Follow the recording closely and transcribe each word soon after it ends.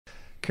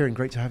Kiran,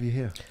 great to have you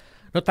here.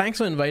 No, thanks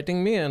for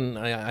inviting me, and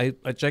I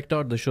checked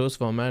out the show's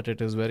format. It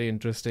is very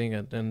interesting,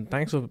 and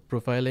thanks for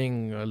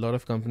profiling a lot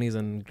of companies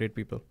and great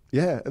people.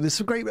 Yeah, there's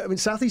some great. I mean,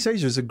 Southeast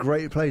Asia is a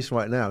great place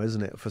right now,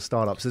 isn't it, for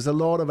startups? There's a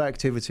lot of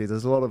activity.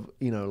 There's a lot of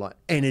like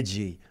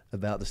energy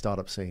about the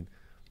startup scene.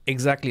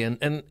 Exactly,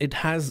 and it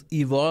has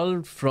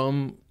evolved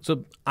from.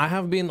 So I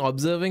have been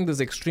observing this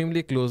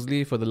extremely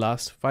closely for the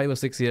last 5 or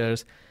 6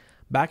 years.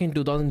 Back in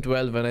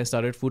 2012, when I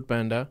started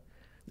Foodpanda,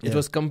 it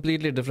was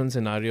completely different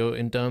scenario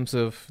in terms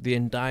of the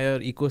entire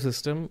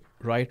ecosystem,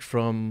 right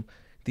from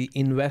the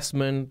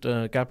investment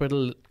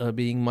capital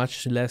being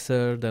much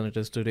lesser than it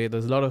is today.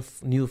 There's a lot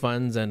of new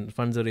funds, and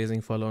funds are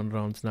raising follow-on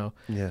rounds now.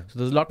 Yeah. So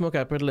there's a lot more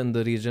capital in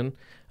the region.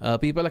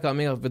 People are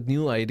coming up with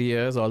new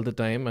ideas all the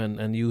time,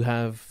 and you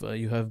have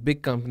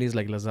big companies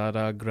like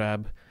Lazada,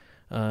 Grab,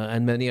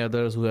 and many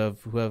others who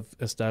have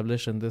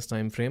established in this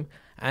time frame.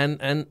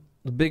 And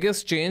the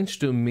biggest change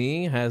to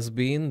me has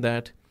been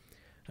that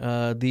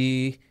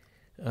the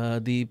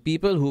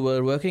people who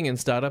were working in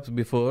startups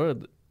before,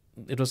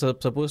 it was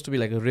supposed to be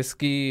like a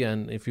risky,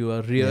 and if you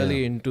are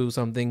really into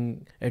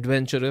something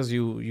adventurous,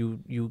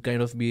 you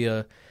kind of be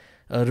a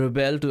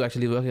rebel to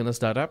actually work in a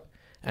startup,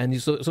 and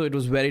so it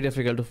was very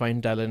difficult to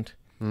find talent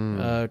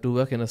to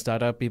work in a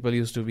startup. People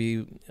used to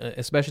be,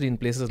 especially in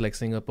places like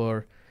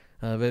Singapore,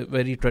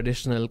 very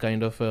traditional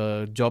kind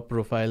of job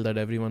profile that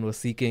everyone was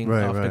seeking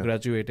after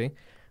graduating.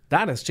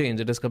 That has changed.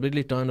 It has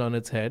completely turned on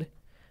its head.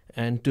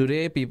 And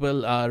today,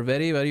 people are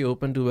very, very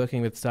open to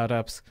working with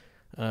startups.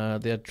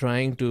 They are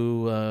trying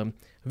to,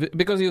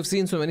 because you've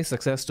seen so many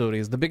success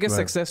stories. The biggest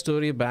success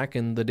story back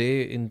in the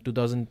day in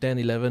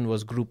 2010-11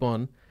 was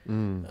Groupon,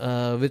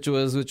 which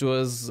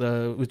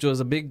was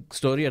a big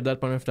story at that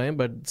point of time.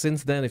 But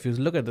since then, if you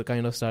look at the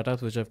kind of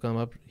startups which have come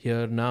up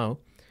here now,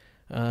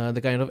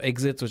 the kind of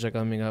exits which are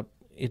coming up,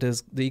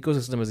 the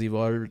ecosystem has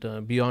evolved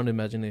beyond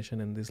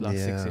imagination in these last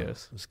 6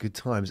 years. It's good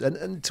times.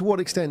 And to what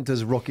extent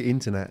does Rocket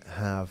Internet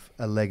have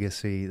a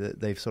legacy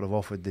that they've sort of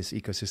offered this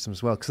ecosystem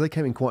as well? Because they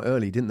came in quite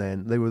early, didn't they?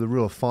 And they were the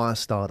real fire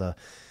starter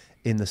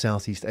in the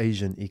Southeast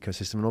Asian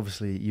ecosystem. And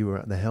obviously you were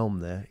at the helm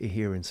there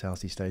here in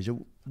Southeast Asia.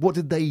 What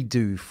did they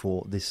do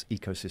for this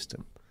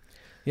ecosystem?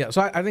 Yeah,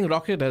 so I think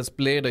Rocket has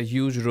played a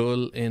huge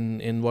role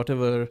in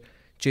whatever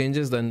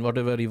changes and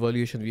whatever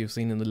evolution we've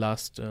seen in the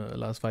last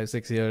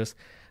 5-6 years.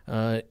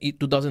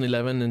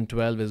 2011 and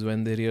 12 is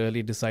when they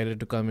really decided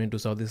to come into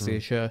Southeast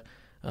Asia,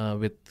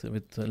 with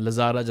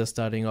Lazada just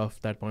starting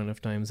off that point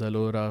of time,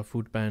 Zalora,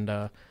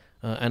 Foodpanda,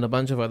 and a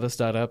bunch of other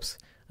startups,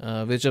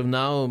 which have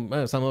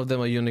now some of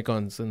them are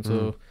unicorns, and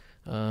so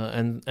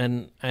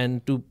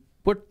and to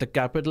put the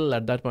capital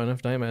at that point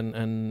of time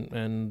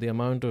and the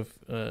amount of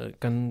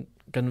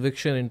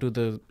conviction into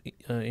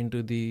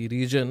the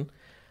region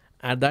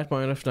at that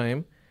point of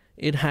time,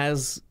 it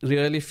has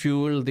really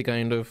fueled the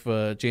kind of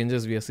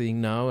changes we are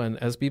seeing now.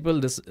 And as people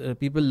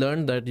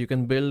learn that you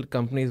can build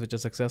companies which are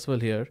successful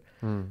here,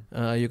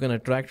 you can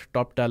attract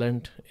top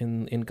talent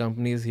in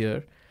companies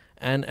here,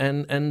 and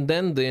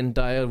then the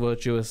entire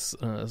virtuous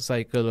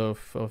cycle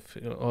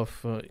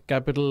of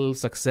capital,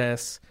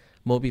 success,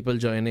 more people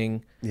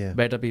joining,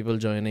 better people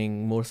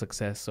joining, more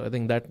success. So I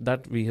think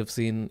that we have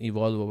seen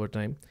evolve over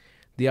time.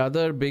 The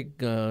other big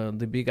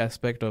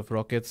aspect of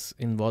Rocket's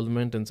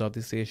involvement in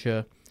Southeast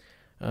Asia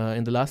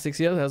in the last 6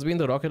 years has been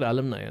the Rocket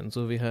alumni, and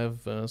so we have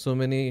so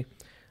many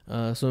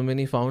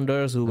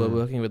founders who were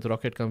working with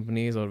Rocket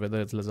companies, or whether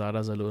it's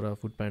Lazada, Zalora,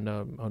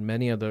 Foodpanda, or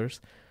many others,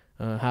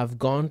 have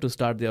gone to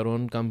start their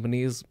own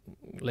companies.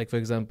 Like for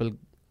example,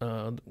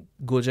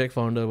 Gojek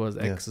founder was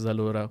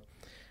ex-Zalora,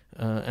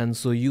 and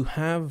so you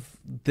have,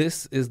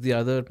 this is the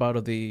other part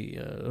of the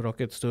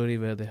Rocket story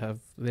where they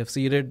have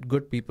seeded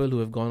good people who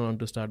have gone on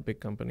to start big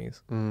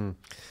companies. And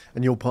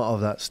you're part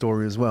of that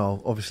story as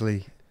well,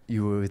 obviously.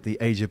 You were with the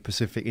Asia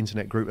Pacific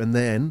Internet Group, and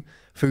then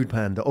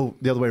Foodpanda. Oh,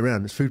 the other way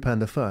around. It's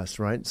Foodpanda first,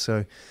 right?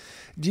 So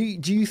do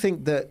you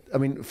think that, I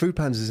mean,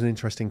 Foodpanda is an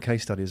interesting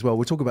case study as well.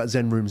 We'll talk about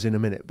Zen Rooms in a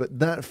minute, but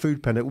that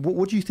Foodpanda,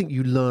 what do you think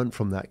you learned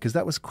from that? Because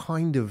that was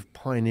kind of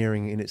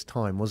pioneering in its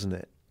time, wasn't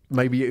it?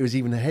 Maybe it was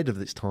even ahead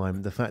of its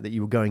time, the fact that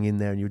you were going in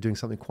there and you were doing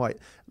something quite,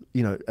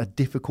 a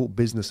difficult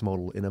business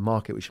model in a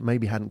market which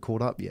maybe hadn't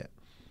caught up yet.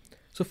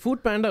 So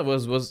Foodpanda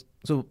was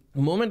so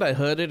the moment I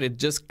heard it, it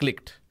just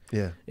clicked.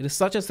 Yeah, it is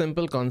such a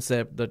simple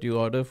concept that you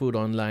order food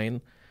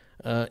online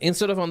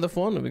instead of on the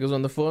phone, because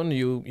on the phone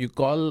you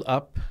call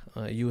up,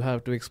 you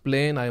have to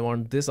explain, I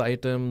want this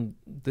item,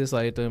 this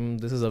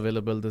is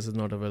available, this is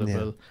not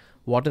available,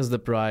 what is the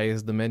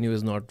price, the menu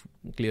is not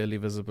clearly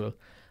visible.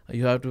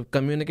 You have to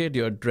communicate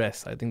your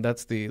address. I think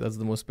that's the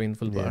most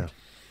painful part.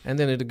 And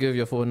then it'll give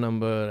your phone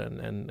number,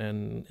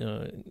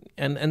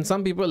 and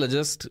some people are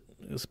just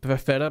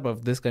fed up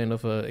of this kind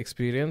of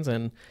experience,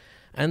 and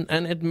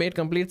it made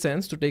complete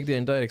sense to take the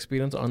entire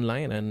experience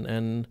online,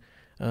 and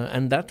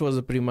that was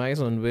the premise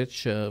on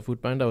which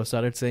Foodpanda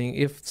started saying,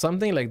 if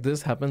something like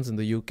this happens in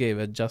the UK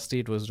where Just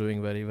Eat was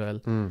doing very well,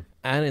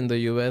 and in the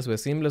US where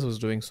Seamless was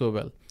doing so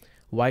well,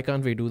 why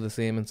can't we do the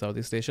same in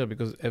Southeast Asia?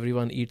 Because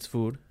everyone eats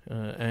food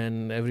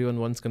and everyone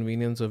wants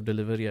convenience of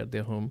delivery at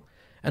their home.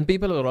 and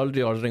people are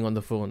already ordering on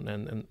the phone,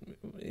 and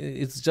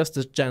it's just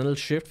a channel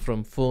shift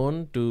from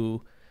phone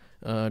to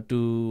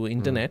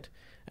internet.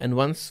 And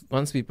once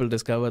people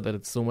discover that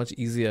it's so much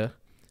easier,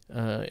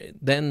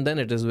 then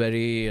it is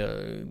very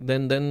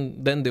then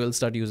they will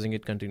start using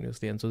it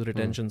continuously, and so the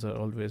retentions are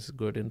always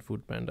good in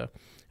Foodpanda.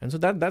 And so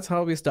that's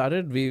how we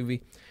started.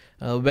 We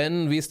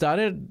when we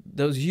started,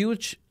 there was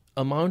huge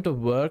amount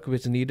of work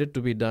which needed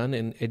to be done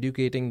in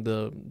educating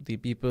the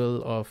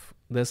people of,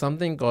 there's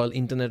something called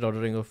internet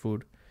ordering of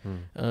food,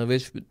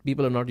 which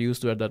people are not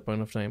used to at that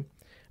point of time.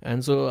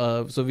 And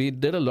so we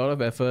did a lot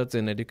of efforts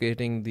in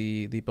educating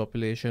the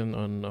population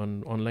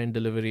on online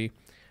delivery.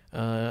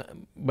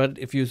 But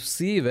if you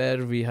see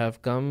where we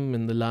have come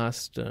in the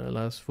last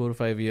 4 or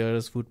 5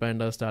 years,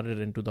 Foodpanda started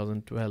in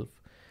 2012.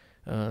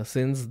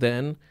 Since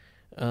then,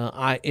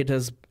 it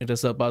has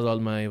surpassed all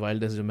my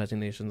wildest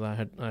imaginations. I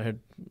had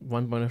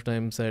one point of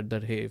time said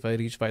that, hey, if I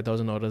reach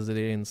 5,000 orders a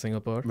day in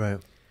Singapore, Right.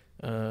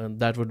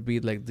 that would be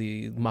like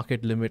the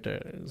market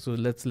limiter. So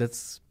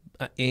let's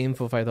aim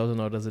for 5,000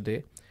 orders a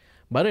day.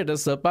 But it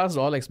has surpassed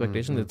all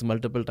expectations. It's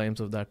multiple times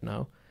of that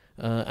now.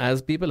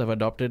 As people have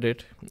adopted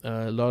it,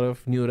 a lot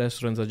of new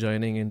restaurants are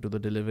joining into the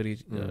delivery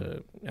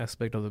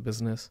aspect of the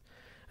business.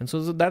 And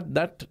so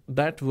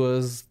that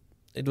was,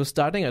 it was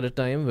starting at a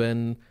time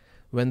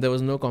when there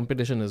was no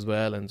competition as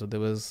well. And so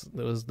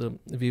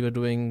we were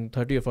doing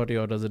 30 or 40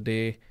 orders a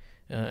day,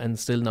 and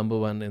still number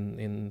one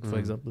in for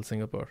example,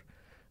 Singapore.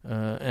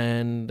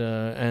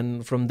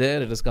 And from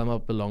there it has come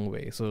up a long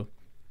way. So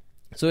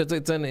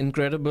it's an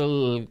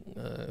incredible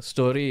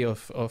story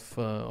of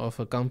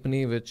a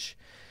company which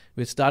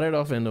started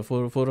off in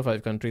 4 or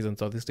 5 countries in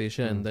Southeast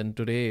Asia, and then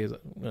today is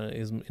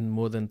in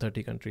more than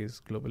 30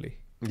 countries globally.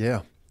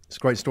 Yeah, it's a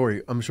great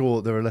story. I'm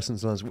sure there are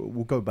lessons learned.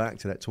 We'll go back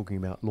to that, talking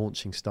about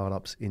launching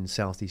startups in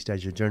Southeast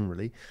Asia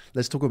generally.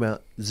 Let's talk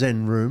about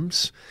Zen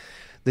Rooms,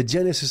 the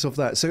genesis of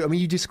that. So, I mean,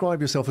 you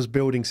describe yourself as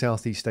building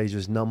Southeast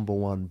Asia's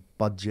 #1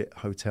 budget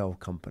hotel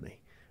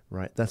company,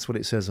 right? That's what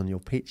it says on your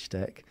pitch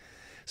deck.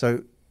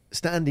 So,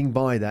 standing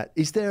by that,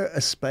 is there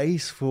a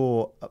space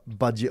for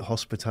budget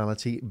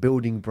hospitality,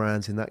 building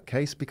brands in that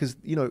case? Because,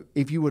 you know,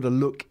 if you were to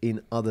look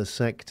in other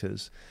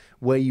sectors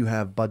where you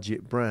have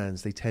budget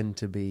brands, they tend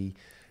to be,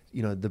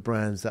 you know, the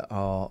brands that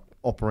are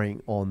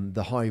operating on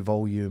the high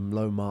volume,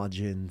 low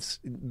margins.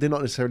 They're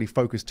not necessarily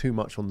focused too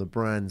much on the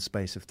brand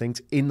space of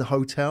things. In the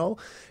hotel,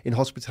 in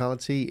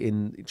hospitality,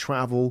 in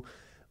travel,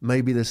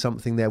 maybe there's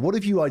something there. What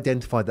have you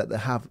identified that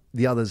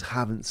the others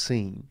haven't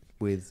seen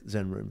with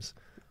Zen Rooms?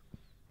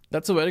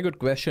 That's a very good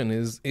question.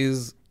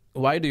 Is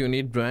why do you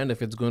need brand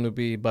if it's going to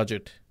be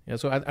budget? Yeah,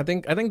 so I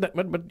think that,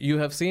 but you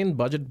have seen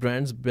budget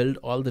brands build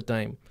all the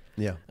time.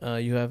 Yeah.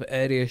 You have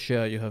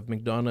AirAsia, you have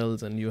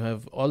McDonald's, and you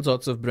have all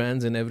sorts of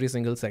brands in every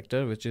single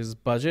sector, which is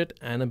budget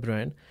and a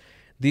brand.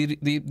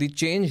 The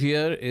change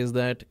here is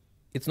that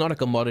it's not a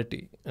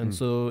commodity, and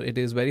so it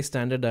is very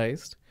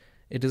standardized.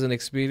 It is an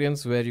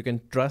experience where you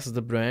can trust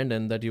the brand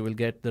and that you will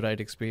get the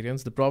right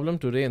experience. The problem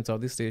today in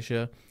Southeast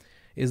Asia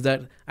is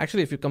that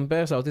actually, if you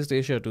compare Southeast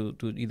Asia to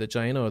either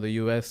China or the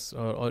US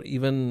or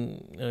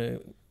even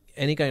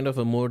any kind of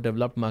a more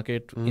developed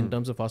market in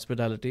terms of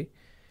hospitality,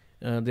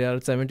 they are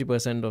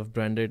 70% of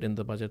branded in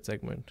the budget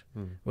segment,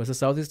 versus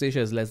Southeast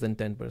Asia is less than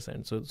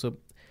 10%.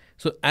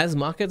 So as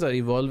markets are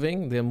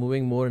evolving, they are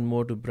moving more and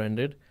more to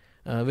branded,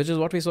 which is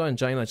what we saw in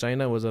China.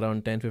 China was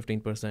around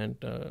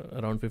 10-15%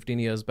 around 15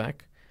 years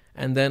back.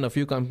 And then a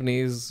few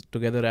companies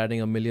together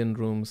adding 1 million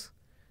rooms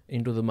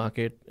into the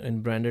market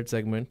in branded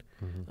segment,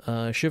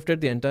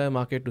 shifted the entire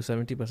market to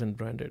 70%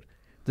 branded.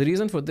 The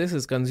reason for this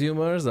is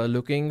consumers are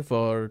looking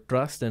for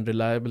trust and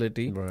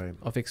reliability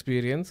of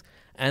experience,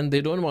 and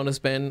they don't want to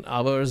spend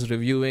hours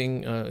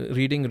reading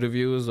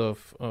reviews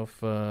of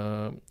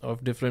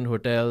different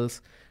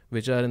hotels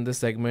which are in this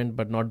segment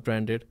but not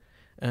branded,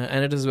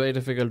 and it is very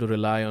difficult to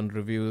rely on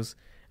reviews.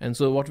 And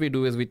so what we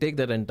do is we take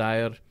that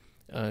entire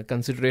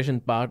consideration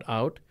part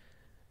out,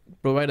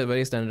 provide a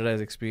very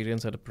standardized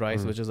experience at a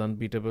price which is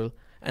unbeatable,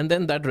 and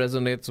then that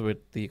resonates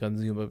with the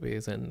consumer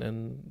base,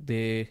 and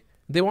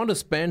they want to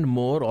spend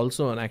more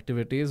also on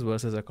activities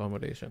versus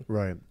accommodation.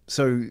 Right.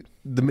 So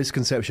the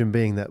misconception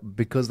being that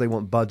because they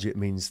want budget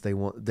means they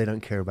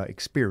don't care about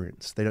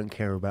experience. They don't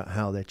care about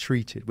how they're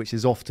treated, which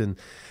is often,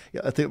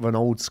 I think, of an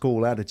old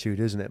school attitude,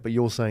 isn't it? But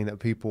you're saying that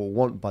people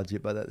want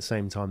budget, but at the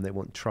same time they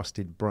want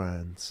trusted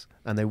brands,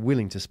 and they're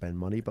willing to spend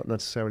money, but not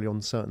necessarily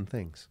on certain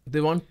things. They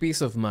want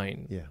peace of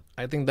mind. Yeah.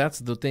 I think that's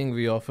the thing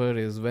we offer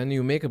is when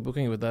you make a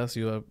booking with us,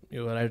 you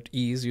are at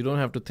ease. You don't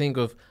have to think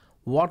of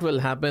what will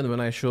happen when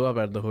I show up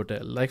at the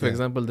hotel. Like, for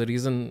example, the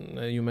reason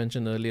you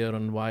mentioned earlier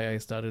on why I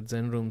started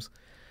Zen Rooms,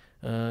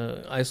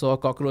 I saw a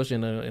cockroach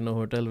in a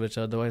hotel which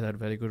otherwise had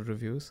very good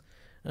reviews.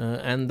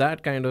 And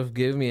that kind of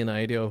gave me an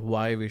idea of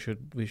why we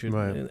should.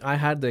 Right. I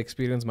had the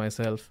experience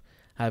myself,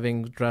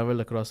 having traveled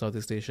across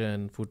Southeast Asia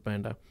and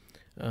Foodpanda,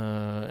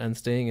 and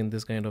staying in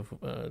this kind of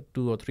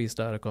 2 or 3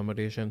 star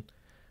accommodation.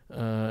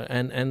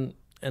 And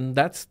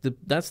that's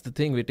the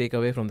thing we take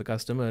away from the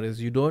customer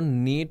is you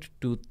don't need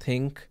to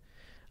think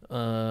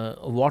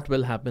what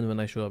will happen when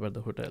I show up at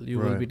the hotel. You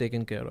will be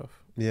taken care of.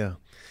 Yeah.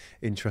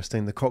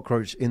 Interesting. The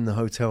cockroach in the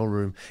hotel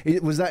room.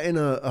 Was that in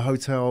a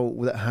hotel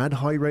that had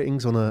high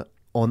ratings on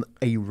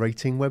a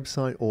rating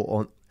website or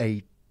on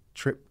a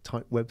trip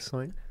type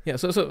website? Yeah.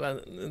 So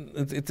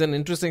it's an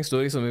interesting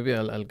story. So maybe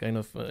I'll kind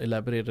of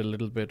elaborate a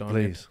little bit on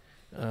Please.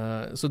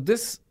 it.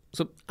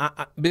 So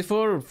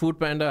before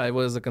Foodpanda, I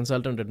was a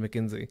consultant at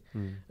McKinsey,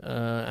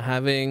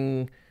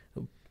 having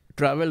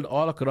traveled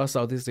all across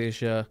Southeast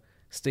Asia,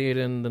 stayed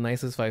in the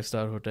nicest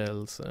 5-star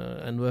hotels,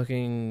 and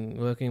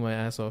working my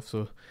ass off.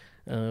 So,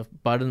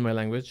 pardon my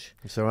language.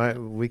 It's all right.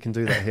 We can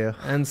do that here.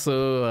 And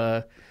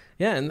so,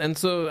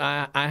 so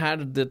I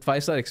had the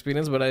 5-star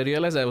experience, but I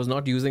realized I was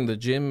not using the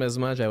gym as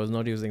much. I was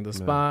not using the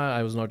spa.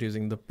 I was not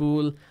using the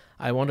pool.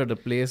 I wanted a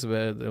place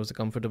where there was a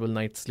comfortable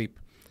night's sleep.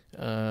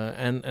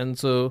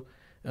 So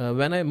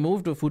when I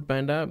moved to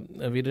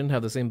Foodpanda, we didn't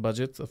have the same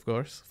budgets, of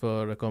course,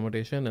 for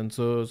accommodation. And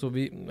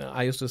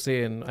I used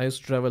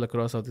to travel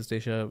across Southeast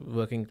Asia,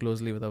 working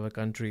closely with our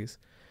countries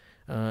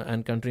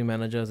and country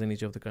managers in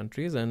each of the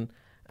countries. And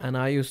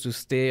I used to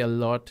stay a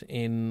lot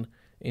in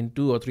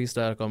 2 or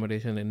 3-star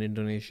accommodation in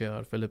Indonesia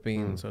or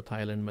Philippines or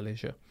Thailand,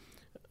 Malaysia.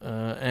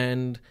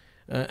 And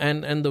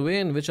the way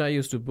in which I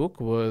used to book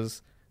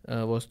was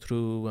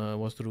through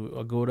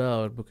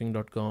Agoda or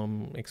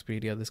Booking.com,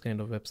 Expedia, this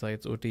kind of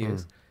websites,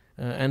 OTAs.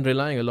 And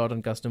relying a lot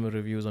on customer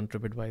reviews on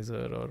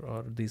TripAdvisor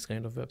or these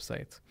kind of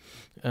websites.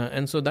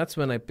 And so that's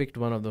when I picked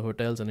one of the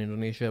hotels in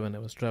Indonesia when I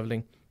was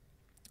traveling.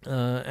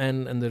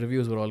 And the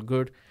reviews were all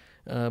good.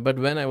 But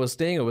when I was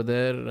staying over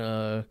there,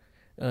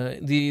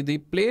 the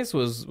place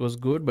was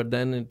good, but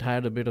then it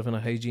had a bit of a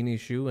hygiene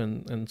issue.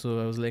 And so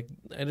I was like,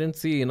 I didn't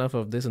see enough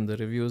of this in the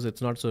reviews.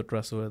 It's not so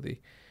trustworthy.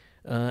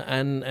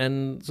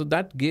 And so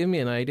that gave me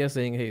an idea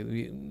saying, hey,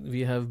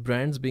 we have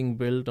brands being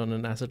built on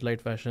an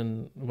asset-light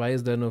fashion. Why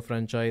is there no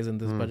franchise in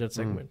this budget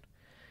segment?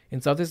 In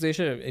Southeast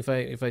Asia,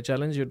 if I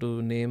challenge you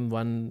to name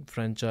one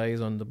franchise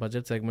on the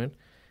budget segment,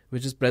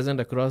 which is present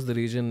across the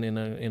region in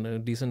a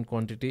decent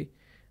quantity,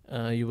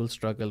 you will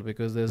struggle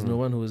because there's no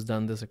one who has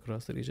done this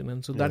across the region.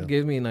 And so that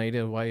gave me an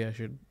idea why I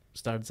should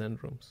start Zen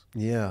Rooms.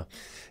 Yeah.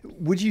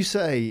 Would you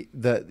say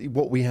that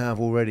what we have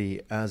already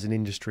as an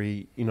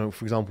industry,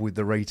 for example, with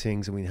the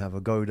ratings, and we have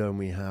Agoda and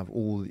we have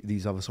all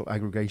these other sort of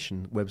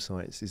aggregation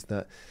websites, is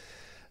that,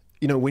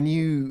 when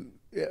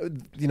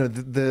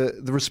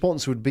the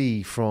response would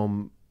be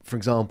from, for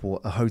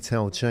example, a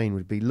hotel chain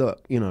would be,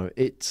 look,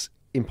 it's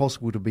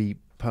impossible to be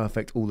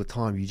perfect all the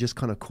time. You just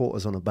kind of caught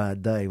us on a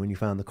bad day when you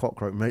found the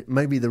cockroach.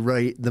 Maybe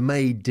the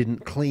maid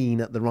didn't clean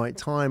at the right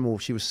time, or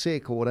she was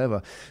sick, or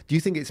whatever. Do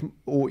you think it's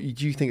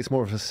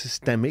more of a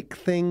systemic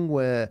thing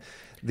where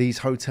these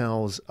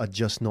hotels are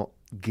just not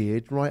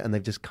geared right, and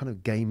they're just kind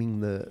of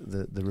gaming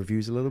the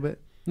reviews a little bit?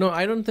 No,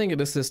 I don't think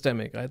it is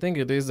systemic. I think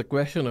it is a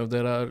question of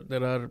there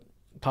are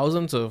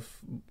thousands of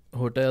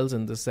hotels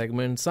in this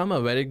segment. Some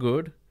are very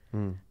good.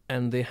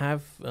 And they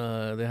have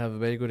a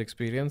very good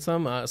experience.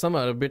 Some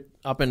are a bit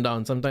up and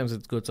down. Sometimes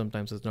it's good,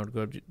 sometimes it's not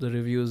good. The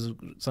reviews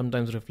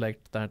sometimes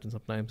reflect that, and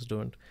sometimes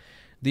don't.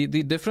 The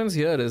difference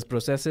here is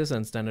processes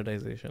and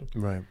standardization.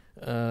 Right.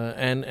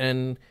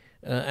 And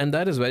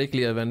that is very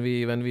clear when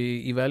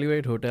we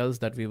evaluate hotels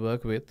that we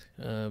work with.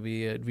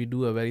 We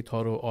do a very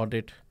thorough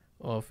audit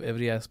of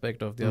every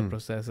aspect of their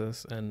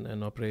processes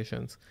and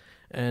operations,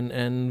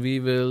 and we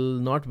will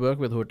not work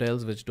with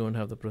hotels which don't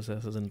have the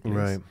processes in place.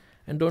 Right.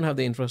 And don't have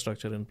the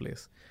infrastructure in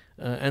place.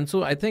 And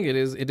so I think it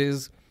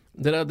is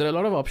there are a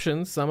lot of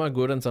options. Some are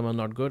good and some are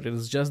not good. It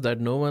is just that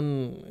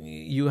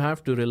you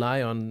have to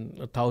rely on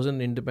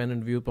 1,000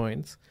 independent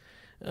viewpoints.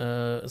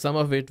 Some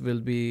of it will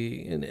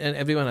be, and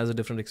everyone has a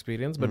different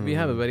experience, but we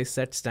have a very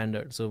set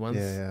standard. So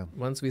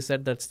once we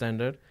set that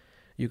standard,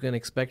 you can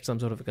expect some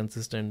sort of a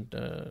consistent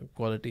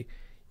quality.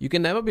 You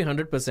can never be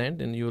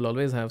 100%, and you will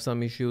always have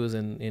some issues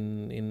and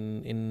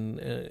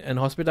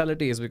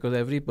hospitality is because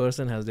every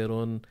person has their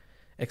own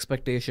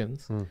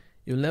expectations.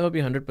 You'll never be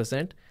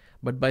 100%,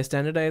 but by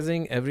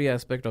standardizing every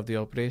aspect of the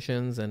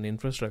operations and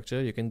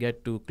infrastructure, you can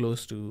get to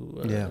close to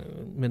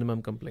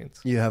minimum complaints.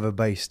 You have a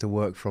base to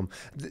work from.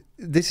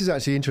 This is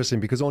actually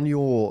interesting because on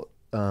your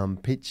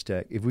pitch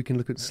deck, if we can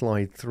look at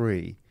slide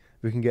 3,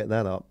 we can get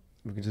that up.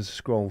 We can just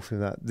scroll through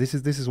that. This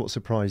is what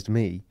surprised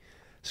me.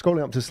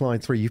 Scrolling up to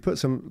slide 3, you've put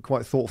some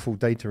quite thoughtful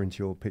data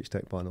into your pitch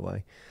deck, by the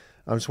way.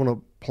 I just want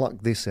to pluck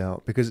this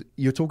out because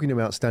you're talking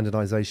about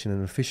standardization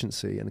and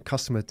efficiency and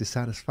customer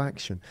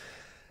dissatisfaction.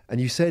 And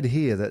you said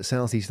here that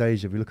Southeast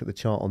Asia, if you look at the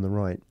chart on the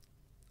right,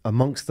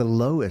 amongst the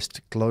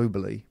lowest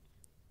globally.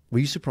 Were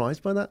you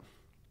surprised by that?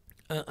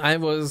 I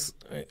was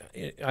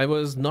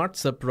not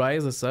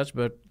surprised as such,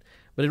 but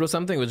it was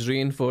something which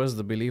reinforced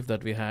the belief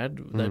that we had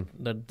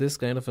that this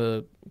kind of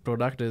a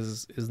product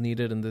is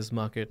needed in this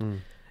market.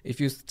 If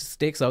you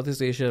take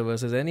Southeast Asia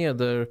versus any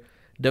other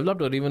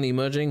developed or even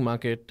emerging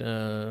market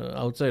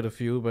outside of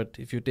you, but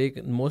if you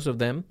take most of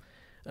them,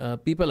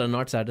 people are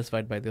not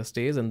satisfied by their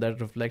stays, and that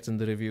reflects in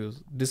the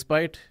reviews.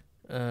 Despite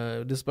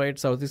despite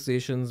Southeast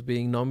Asians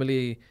being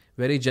normally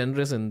very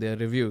generous in their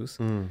reviews,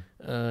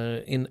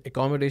 in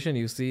accommodation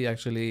you see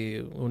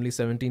actually only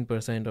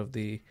 17%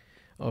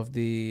 of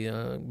the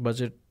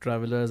budget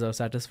travelers are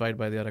satisfied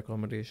by their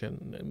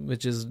accommodation,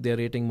 which is their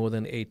rating more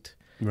than 8.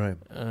 Right.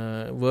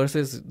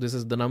 Versus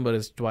the number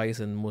is twice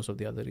in most of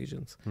the other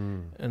regions.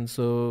 And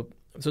so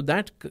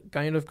that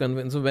kind of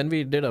convinced. So when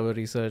we did our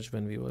research,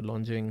 when we were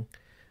launching,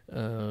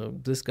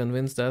 this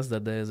convinced us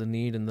that there is a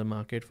need in the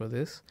market for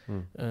this.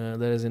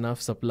 There is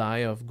enough supply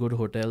of good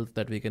hotels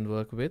that we can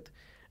work with,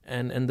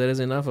 and there is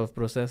enough of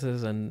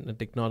processes and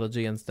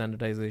technology and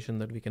standardization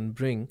that we can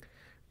bring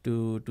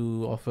to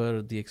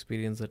offer the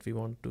experience that we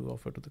want to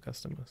offer to the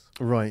customers.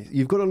 Right.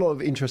 You've got a lot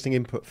of interesting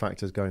input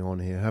factors going on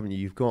here, haven't you?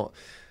 You've got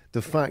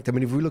the fact, I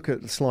mean, if we look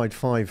at slide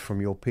 5 from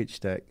your pitch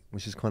deck,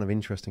 which is kind of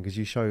interesting because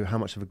you show how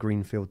much of a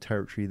greenfield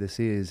territory this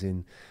is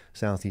in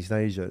Southeast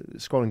Asia.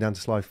 Scrolling down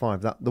to slide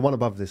 5, the one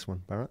above this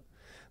one, Bharat,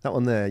 that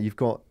one there, you've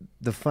got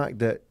the fact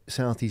that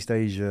Southeast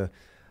Asia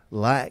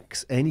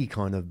lacks any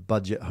kind of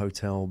budget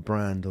hotel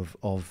brand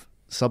of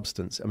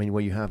substance. I mean,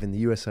 where you have in the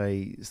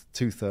USA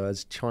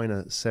 2/3,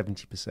 China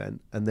 70%,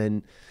 and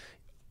then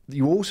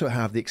you also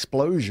have the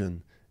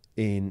explosion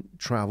in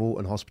travel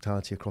and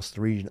hospitality across the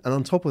region. And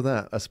on top of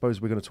that, I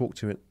suppose we're going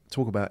to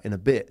talk about in a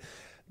bit,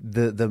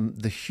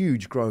 the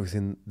huge growth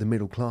in the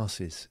middle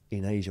classes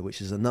in Asia,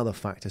 which is another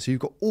factor. So you've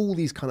got all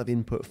these kind of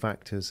input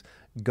factors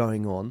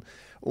going on.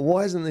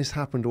 Why hasn't this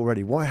happened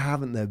already? Why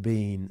haven't there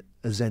been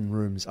Zen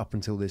Rooms up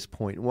until this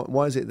point?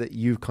 Why is it that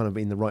you've kind of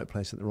been in the right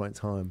place at the right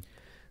time?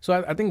 So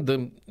I think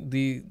so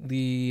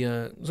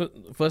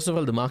first of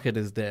all, the market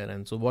is there,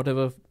 and so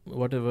whatever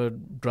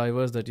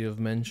drivers that you have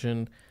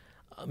mentioned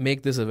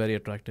make this a very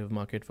attractive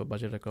market for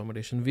budget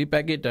accommodation. We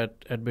peg it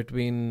at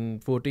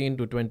between $14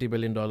 to $20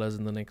 billion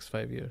in the next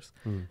 5 years,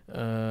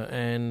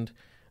 and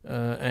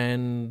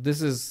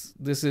this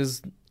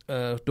is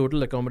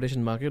total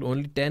accommodation market,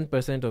 only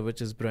 10% of which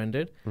is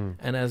branded,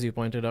 and as you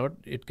pointed out,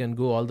 it can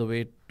go all the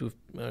way to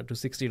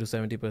 60 to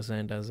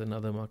 70% as in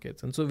other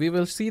markets. And so we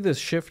will see this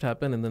shift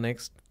happen in the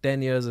next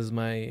 10 years is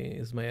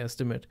my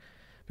estimate,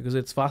 because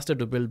it's faster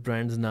to build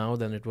brands now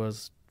than it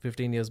was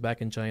 15 years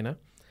back in China.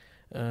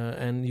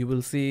 And you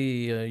will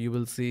see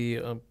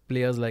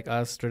players like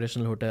us,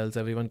 traditional hotels,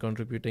 everyone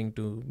contributing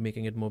to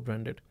making it more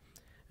branded.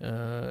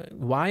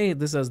 Why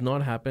this has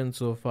not happened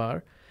so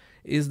far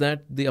is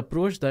that the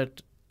approach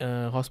that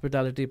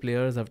hospitality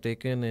players have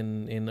taken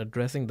in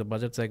addressing the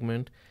budget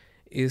segment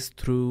is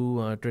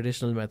through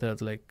traditional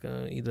methods, like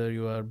either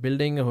you are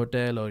building a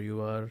hotel or you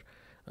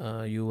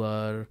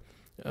are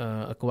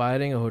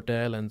acquiring a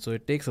hotel, and so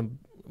it takes a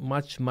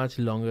much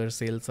longer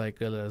sales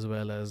cycle as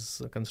well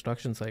as a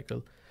construction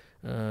cycle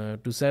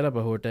to set up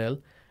a hotel.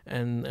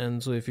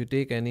 And so if you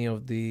take any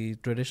of the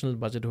traditional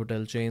budget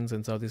hotel chains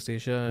in Southeast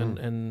Asia,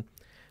 and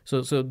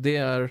so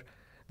they're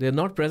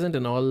not present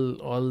in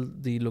all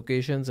the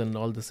locations and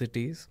all the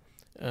cities,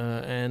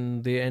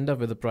 and they end up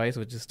with a price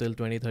which is still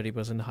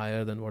 20-30%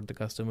 higher than what the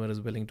customer is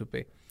willing to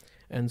pay.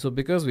 And so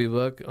because we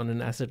work on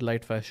an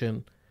asset-light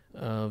fashion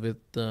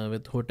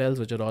with hotels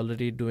which are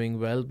already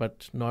doing well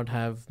but not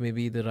have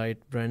maybe the right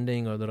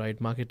branding or the right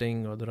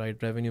marketing or the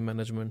right revenue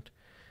management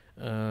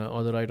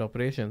or the right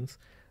operations,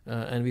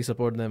 and we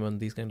support them on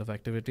these kind of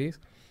activities,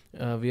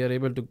 we are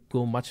able to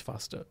go much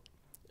faster.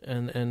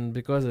 And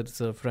because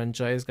it's a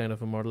franchise kind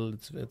of a model,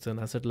 it's an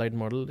asset-light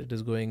model, it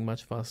is going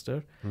much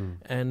faster,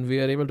 and we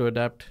are able to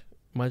adapt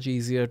much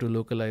easier to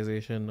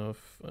localization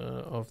of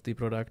the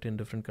product in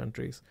different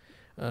countries,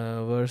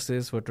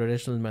 versus for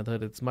traditional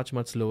method it's much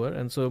slower.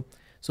 And so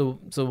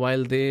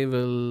while they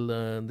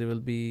will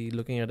be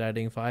looking at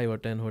adding 5 or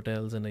 10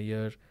 hotels in a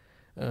year,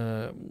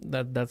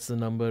 that's the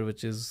number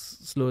which is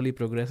slowly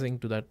progressing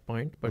to that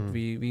point, but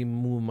we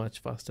move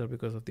much faster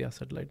because of the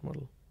asset-light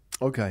model.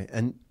 Okay,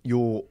 and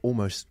you're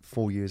almost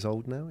 4 years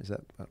old now, is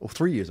that? Or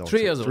 3 years old?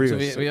 3 years old. So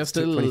we are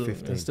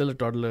still a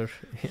toddler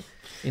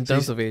in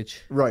terms of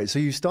age. Right, so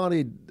you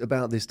started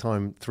about this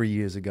time 3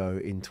 years ago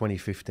in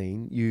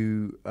 2015.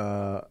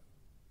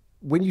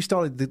 When you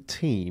started the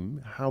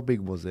team, how big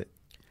was it?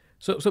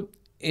 So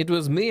it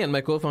was me and my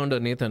co-founder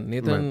Nathan.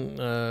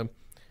 Right.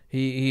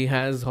 He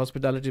has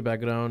hospitality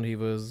background. He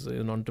was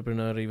an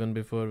entrepreneur even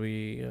before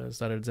we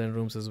started Zen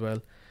Rooms as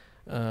well.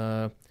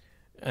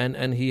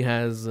 And he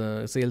has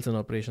sales and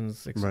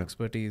operations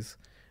expertise,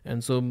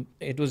 and so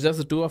it was just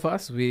the two of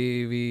us.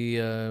 We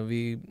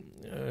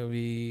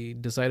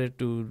decided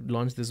to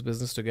launch this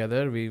business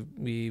together.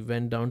 We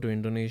went down to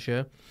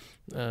Indonesia.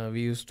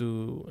 We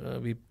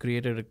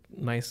created a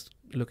nice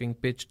looking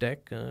pitch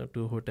deck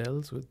to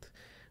hotels with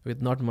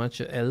not much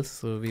else.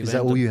 So is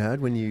that all you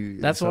had when you?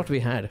 That's what we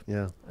had.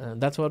 Yeah,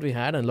 that's what we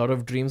had, and a lot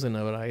of dreams in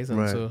our eyes, and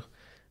right.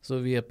 So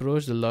we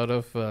approached a lot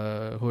of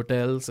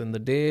hotels in the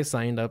day,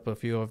 signed up a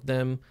few of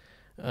them,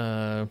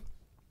 and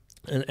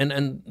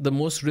the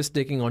most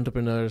risk-taking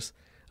entrepreneurs,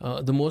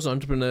 the most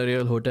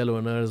entrepreneurial hotel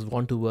owners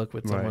want to work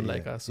with someone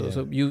like us.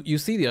 So you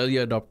see the early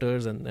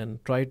adopters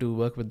and try to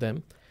work with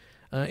them.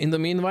 In the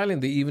meanwhile, in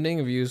the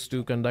evening, we used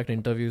to conduct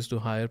interviews to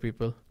hire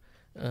people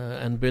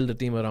and build a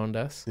team around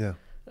us. Yeah.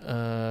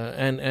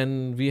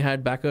 And we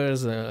had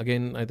backers.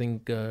 Again, I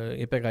think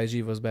APEC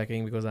IG was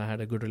backing because I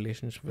had a good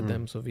relationship with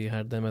them. So we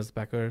had them as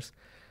backers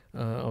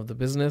of the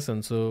business.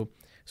 And so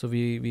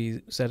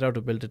we set out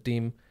to build a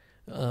team,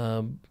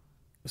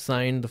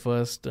 signed the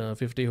first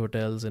 50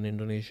 hotels in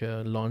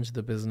Indonesia, launched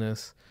the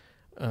business,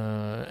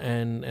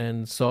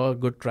 and saw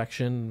good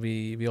traction.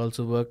 We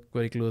also worked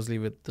very closely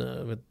with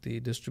the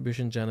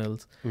distribution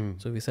channels.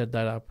 So we set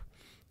that up.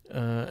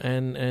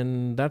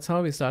 And that's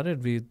how we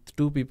started with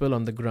 2 people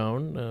on the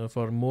ground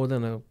for more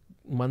than a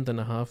month and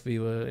a half.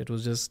 It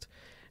was just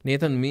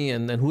Nathan, me,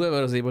 and then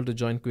whoever was able to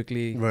join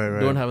quickly. Right.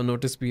 Don't have a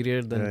notice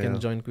period, then can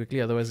join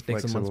quickly. Otherwise, it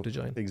takes a month to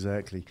join.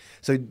 Exactly.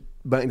 So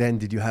back then,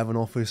 did you have an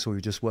office, or were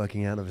you just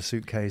working out of a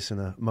suitcase in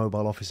a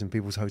mobile office in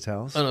people's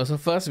hotels? Oh no. So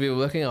first we were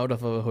working out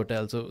of our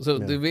hotel. So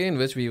the way in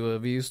which we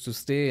used to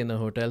stay in a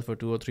hotel for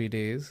 2 or 3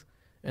 days.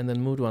 And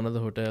then move to another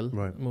hotel.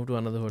 Right. Move to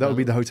another hotel. That would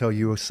be the hotel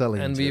you were selling.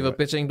 And we were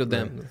pitching to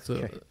them.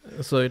 Right.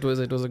 So it was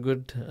a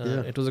good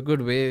it was a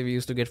good way. We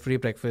used to get free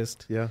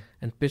breakfast.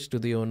 And pitch to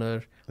the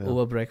owner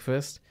over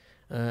breakfast.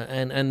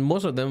 And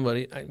most of them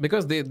were,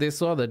 because they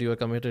saw that you were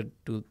committed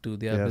to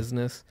their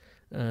business.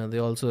 They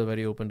also were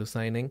very open to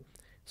signing.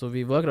 So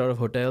we worked out of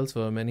hotels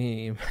for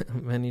many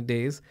many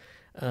days.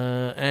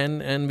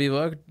 And we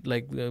worked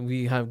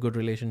we have good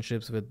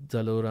relationships with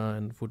Zalora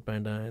and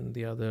Foodpanda and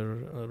the other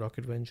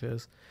Rocket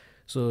Ventures.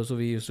 So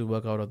we used to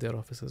work out of their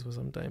offices for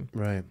some time.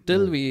 Right.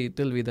 Till we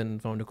then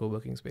found a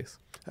co-working space.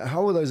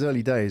 How were those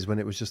early days when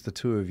it was just the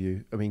 2 of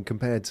you? I mean,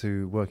 compared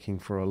to working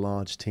for a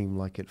large team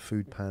like at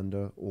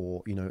Foodpanda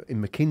or,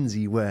 in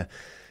McKinsey where,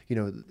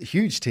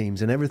 huge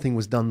teams and everything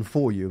was done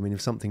for you. I mean,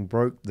 if something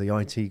broke, the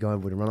IT guy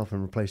would run off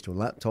and replace your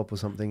laptop or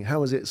something.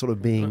 How was it sort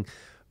of being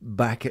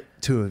back at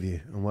 2 of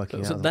you and working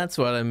out? So that's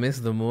what I miss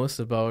the most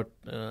about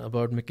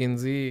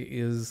McKinsey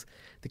is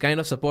the kind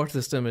of support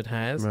system it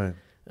has. Right.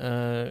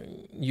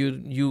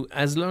 You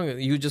as long as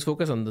you just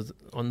focus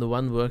on the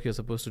one work you're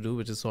supposed to do,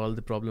 which is solve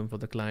the problem for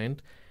the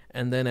client,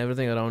 and then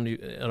everything around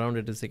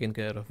it is taken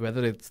care of.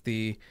 Whether it's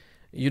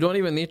you don't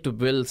even need to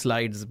build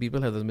slides.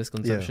 People have the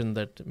misconception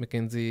that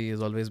McKinsey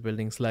is always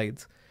building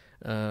slides,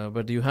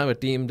 but you have a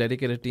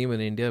dedicated team in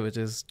India which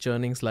is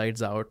churning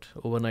slides out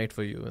overnight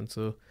for you. And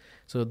so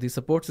the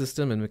support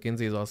system in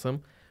McKinsey is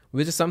awesome,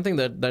 which is something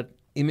that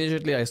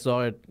immediately I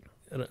saw it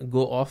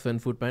go off in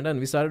Foodpanda. And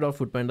we started off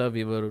Foodpanda.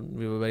 We were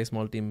a very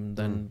small team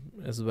then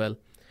as well,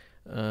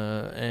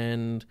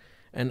 and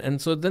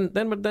so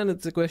then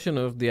it's a question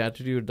of the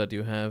attitude that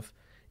you have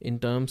in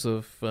terms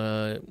of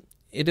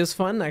it is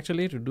fun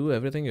actually to do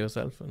everything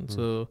yourself. And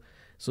so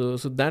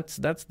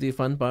that's the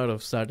fun part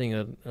of starting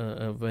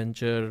a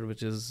venture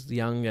which is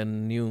young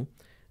and new.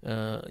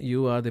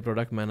 You are the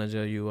product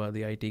manager, you are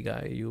the IT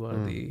guy, you are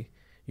the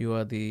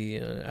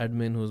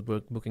admin who's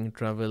booking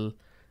travel,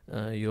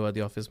 you are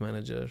the office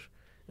manager.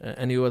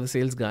 And you are the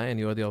sales guy, and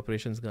you are the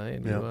operations guy,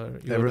 and you are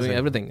doing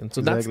everything. And so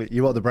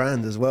you are the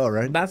brand as well,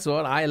 right? That's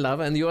what I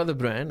love, and you are the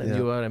brand, and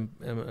you are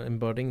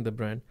embodying the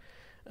brand.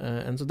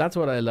 And so that's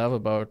what I love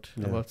about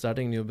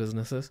starting new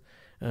businesses.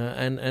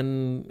 And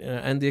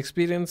the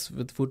experience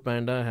with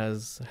Foodpanda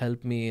has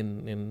helped me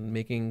in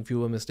making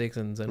fewer mistakes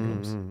in Zen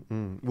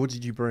rooms. What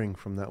did you bring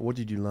from that? What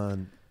did you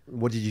learn?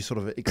 What did you sort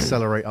of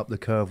accelerate up the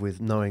curve with,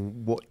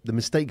 knowing what the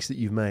mistakes that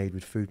you've made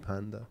with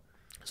Foodpanda?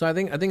 So I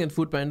think in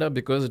Foodpanda,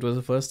 because it was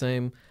the first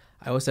time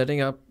I was setting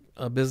up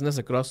a business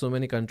across so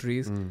many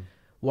countries,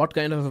 what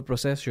kind of a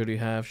process should you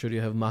have? Should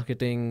you have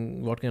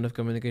marketing? What kind of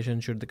communication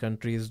should the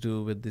countries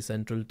do with the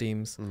central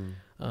teams?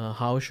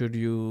 Where should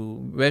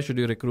you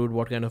recruit?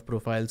 What kind of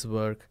profiles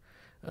work?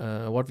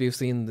 What we've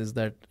seen is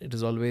that it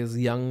is always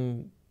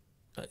young.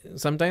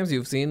 Sometimes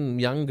you've seen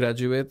young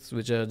graduates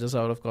which are just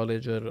out of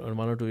college or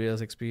 1 or 2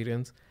 years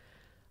experience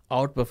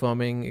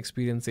outperforming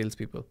experienced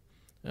salespeople.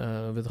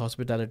 With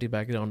hospitality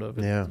background or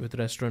with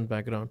restaurant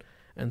background.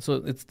 And so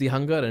it's the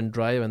hunger and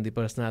drive and the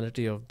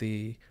personality of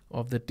the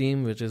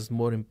team which is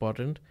more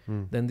important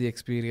than the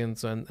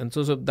experience. And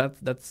so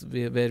that's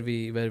where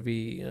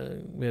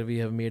we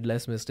have made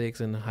less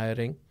mistakes in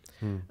hiring.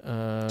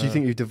 Do you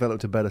think you've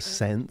developed a better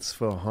sense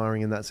for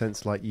hiring in that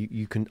sense? Like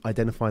you can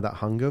identify that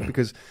hunger?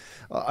 Because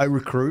I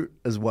recruit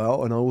as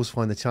well, and I always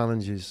find the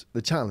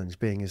challenge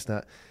being is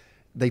that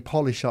they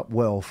polish up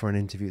well for an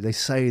interview. They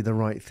say the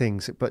right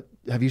things, but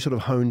have you sort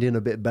of honed in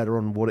a bit better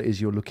on what it is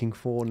you're looking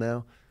for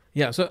now?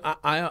 Yeah. So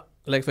I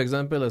like, for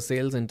example, a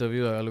sales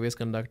interview, I always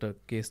conduct a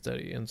case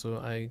study. And so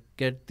I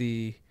get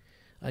the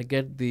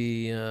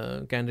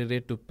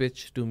candidate to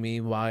pitch to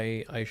me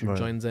why I should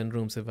join Zen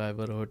Rooms if I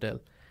were a hotel,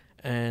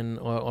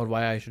 or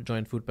why I should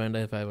join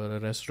Foodpanda if I were a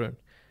restaurant.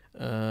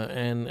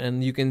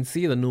 And you can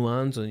see the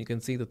nuance, and you can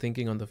see the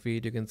thinking on the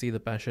feet, you can see the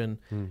passion,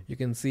 you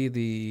can see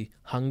the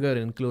hunger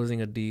in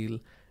closing a deal,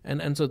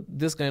 and so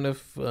this kind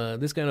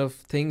of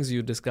things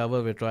you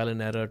discover with trial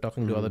and error,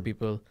 talking to other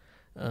people,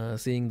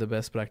 seeing the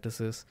best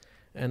practices,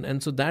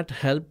 and so that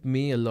helped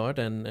me a lot.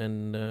 And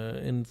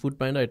in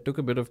Foodpanda, it took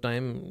a bit of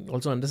time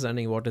also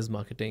understanding what is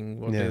marketing,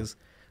 what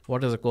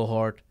is a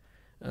cohort,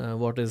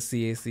 what is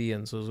CAC,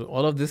 and so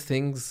all of these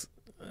things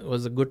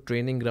was a good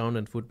training ground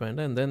in Foodpanda,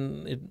 and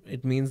then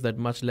it means that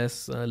much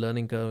less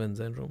learning curve in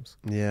Zen rooms.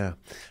 Yeah,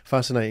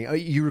 fascinating. Are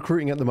you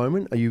recruiting at the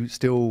moment? Are you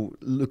still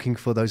looking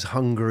for those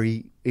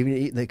hungry,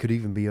 even they could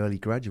even be early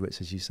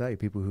graduates, as you say,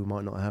 people who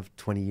might not have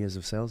 20 years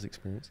of sales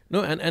experience?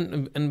 No,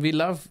 and we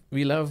love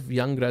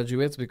young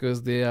graduates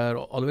because they are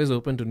always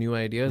open to new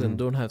ideas and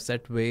don't have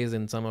set ways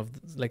in some of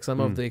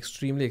the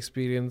extremely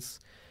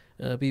experienced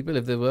people.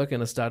 If they work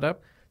in a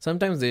startup,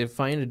 sometimes they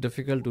find it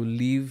difficult to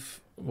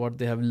leave what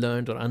they have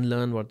learned or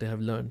unlearn what they have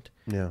learned.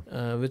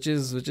 Yeah, which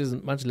is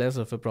much less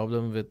of a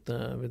problem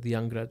with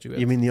young graduates.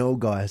 You mean the old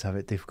guys have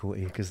it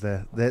difficulty because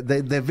they're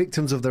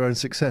victims of their own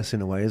success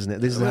in a way, isn't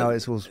it? This is how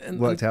it's all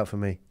worked out for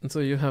me. And so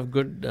you have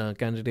good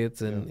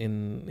candidates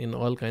in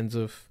all kinds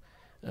of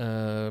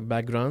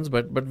backgrounds,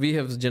 but we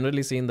have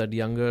generally seen that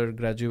younger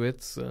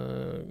graduates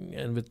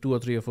and with 2 or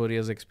 3 or 4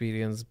 years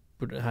experience,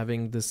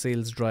 having the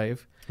sales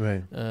drive,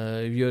 right?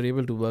 You're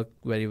able to work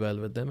very well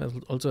with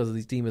them. Also, as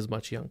the team is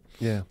much young.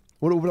 Yeah.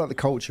 What about the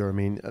culture? I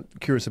mean, I'm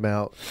curious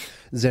about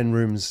Zen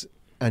Rooms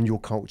and your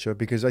culture,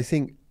 because I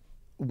think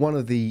one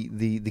of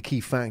the key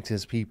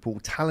factors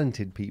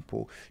talented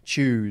people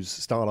choose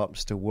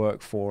startups to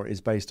work for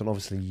is based on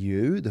obviously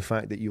you, the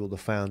fact that you're the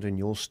founder in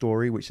your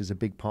story, which is a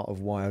big part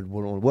of why I'd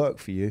want to work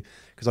for you,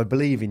 because I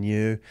believe in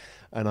you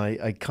and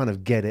I kind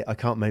of get it. I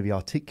can't maybe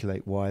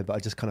articulate why, but I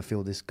just kind of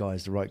feel this guy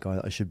is the right guy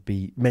that I should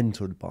be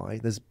mentored by.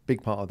 There's a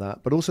big part of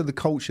that, but also the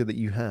culture that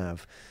you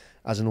have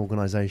as an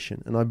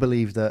organization. And I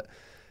believe that,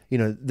 you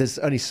know, there's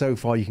only so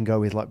far you can go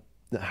with like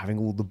having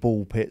all the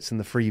ball pits and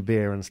the free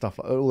beer and stuff,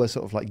 all those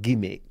sort of like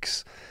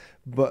gimmicks.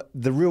 But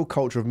the real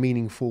culture of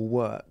meaningful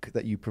work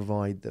that you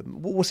provide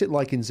them, what's it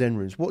like in Zen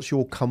Rooms? What's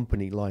your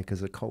company like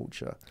as a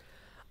culture?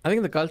 I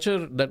think the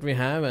culture that we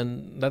have,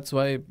 and that's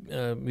why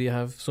we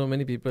have so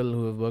many people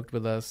who have worked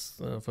with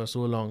us for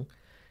so long,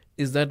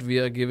 is that we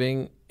are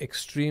giving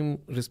extreme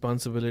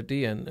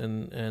responsibility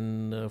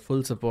and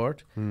full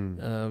support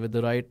with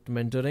the right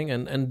mentoring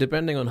and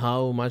depending on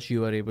how much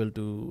you are able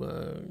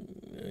to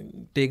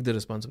take the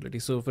responsibility.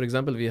 So, for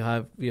example, we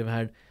have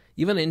had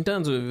even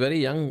interns, very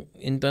young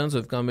interns who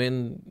have come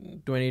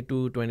in,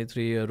 22,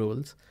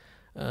 23-year-olds,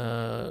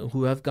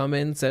 who have come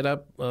in, set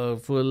up a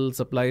full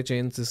supply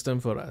chain system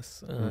for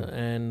us,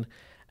 and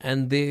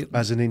they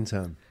as an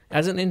intern.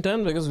 As an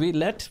intern, because we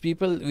let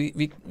people,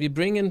 we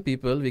bring in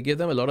people, we give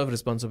them a lot of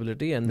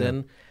responsibility, and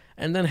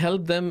then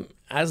help them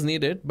as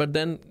needed, but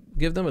then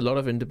give them a lot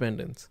of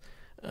independence,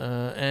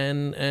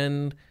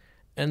 and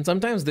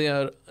sometimes they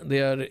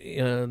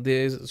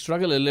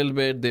struggle a little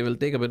bit. They will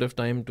take a bit of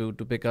time to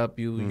pick up.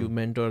 You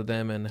mentor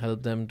them and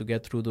help them to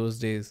get through those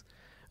days.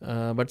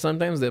 But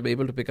sometimes they're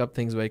able to pick up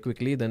things very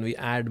quickly. Then we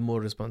add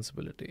more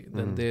responsibility.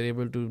 Then they're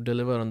able to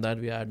deliver on that.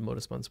 We add more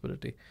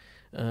responsibility.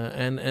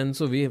 And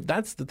so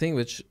that's the thing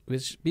which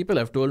people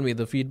have told me,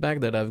 the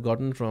feedback that I've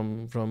gotten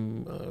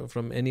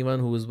from anyone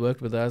who has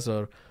worked with us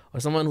or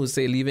someone who's,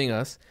 say, leaving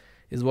us,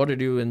 is what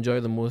did you enjoy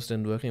the most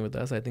in working with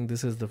us? I think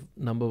this is the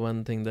number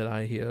one thing that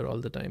I hear all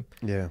the time.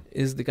 Yeah,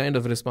 is the kind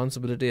of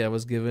responsibility I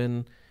was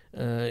given.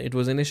 It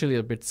was initially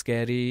a bit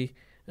scary,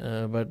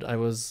 but I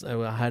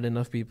had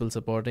enough people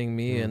supporting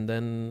me, and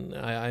then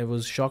I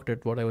was shocked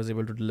at what I was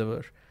able to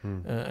deliver.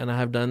 And I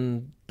have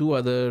done 2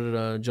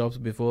 other jobs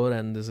before,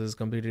 and this is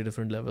completely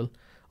different level.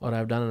 Or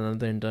I've done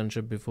another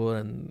internship before,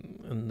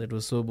 and it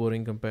was so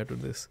boring compared to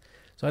this.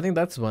 So I think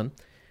that's one.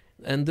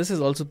 And this is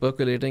also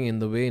percolating in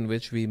the way in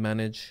which we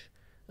manage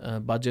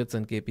budgets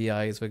and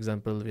KPIs. For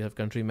example, we have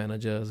country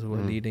managers who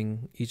are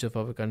leading each of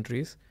our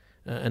countries,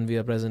 and we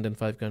are present in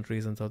 5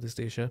 countries in Southeast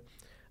Asia.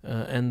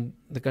 And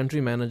the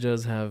country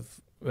managers have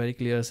very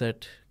clear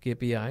set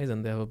KPIs,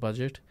 and they have a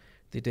budget.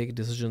 They take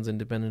decisions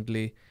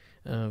independently.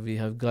 We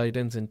have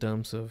guidance in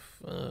terms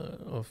of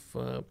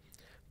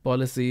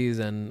policies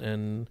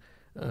and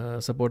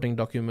supporting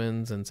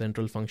documents and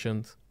central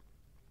functions.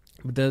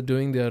 But they're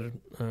doing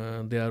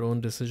their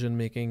own decision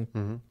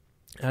making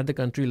at the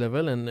country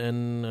level,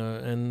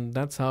 and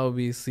that's how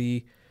we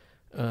see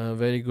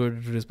very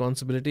good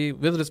responsibility.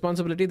 With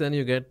responsibility, then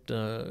you get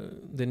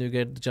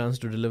the chance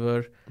to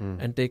deliver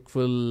and take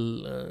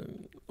full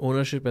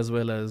ownership as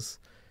well as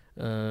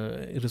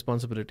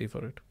responsibility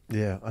for it.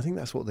 Yeah, I think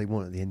that's what they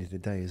want at the end of the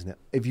day, isn't it?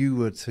 If you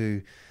were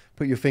to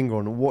put your finger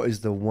on what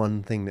is the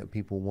one thing that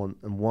people want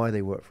and why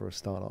they work for a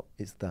startup,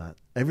 it's that.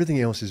 Everything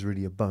else is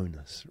really a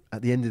bonus.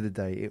 At the end of the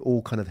day, it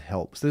all kind of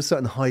helps. There's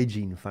certain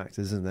hygiene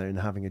factors, isn't there, in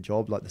having a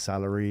job, like the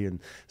salary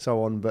and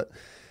so on, but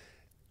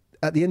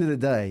at the end of the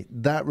day,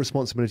 that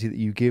responsibility that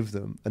you give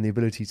them and the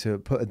ability to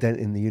put a dent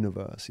in the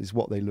universe is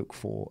what they look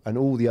for. And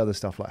all the other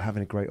stuff, like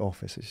having a great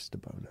office, is just a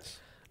bonus.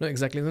 No,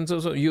 exactly. And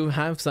so you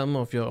have some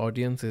of your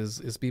audience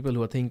is people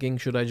who are thinking,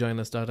 should I join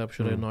a startup?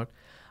 Should I not?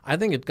 I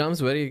think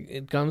there's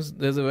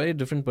a very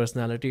different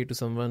personality to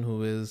someone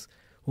who is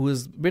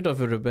a bit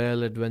of a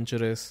rebel,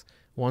 adventurous,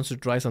 wants to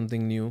try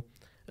something new,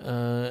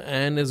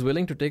 and is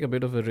willing to take a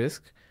bit of a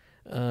risk.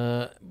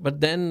 But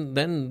then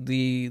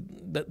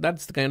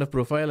that's the kind of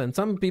profile, and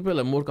some people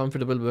are more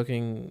comfortable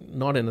working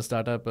not in a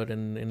startup but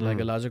in like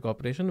a larger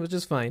corporation, which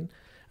is fine.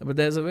 But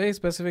there's a very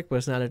specific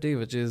personality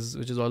which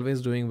is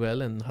always doing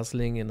well and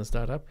hustling in a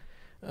startup.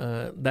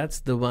 That's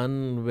the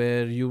one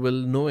where you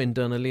will know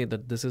internally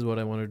that this is what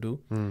I want to do,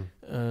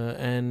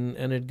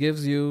 and it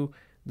gives you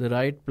the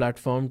right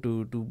platform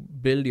to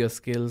build your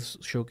skills,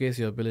 showcase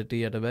your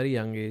ability at a very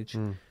young age,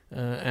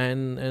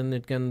 and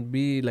it can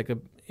be like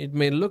it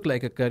may look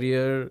like a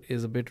career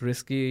is a bit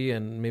risky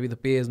and maybe the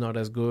pay is not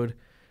as good.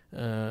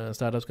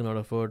 Startups cannot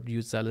afford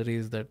huge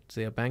salaries that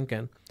say a bank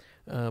can.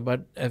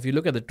 But if you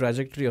look at the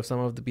trajectory of some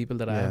of the people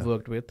that I have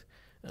worked with,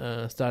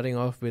 starting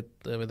off with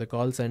a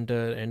call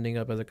center, ending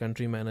up as a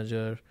country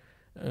manager,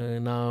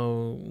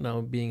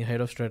 now being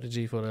head of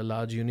strategy for a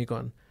large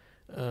unicorn,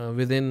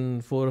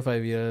 within 4 or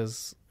 5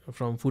 years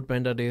from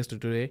Foodpanda days to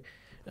today.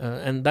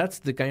 And that's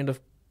the kind of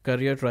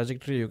career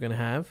trajectory you can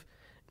have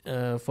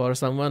for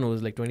someone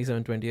who's like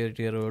 27,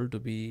 28-year-old to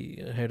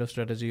be head of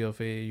strategy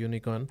of a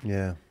unicorn.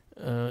 Yeah.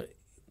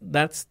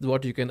 That's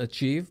what you can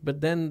achieve, but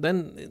then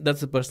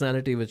that's a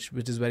personality which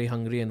is very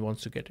hungry and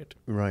wants to get it.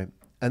 Right.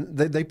 And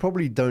they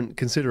probably don't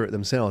consider it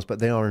themselves, but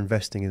they are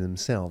investing in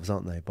themselves,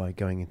 aren't they, by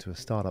going into a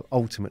startup?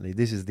 Ultimately,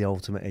 this is the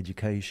ultimate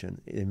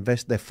education.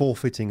 They're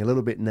forfeiting a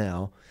little bit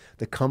now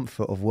the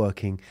comfort of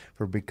working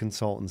for a big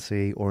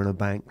consultancy or in a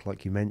bank,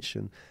 like you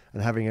mentioned,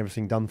 and having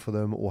everything done for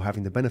them or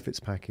having the benefits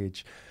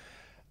package,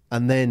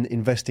 and then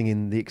investing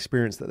in the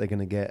experience that they're going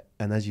to get.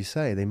 And as you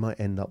say, they might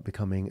end up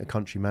becoming a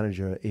country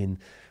manager in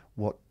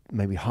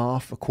maybe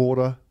half, a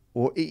quarter,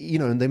 or,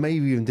 and they may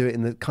even do it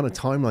in the kind of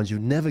timelines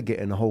you'd never get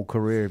in a whole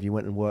career if you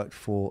went and worked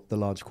for the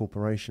large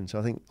corporation. So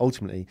I think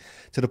ultimately,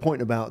 to the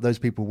point about those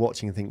people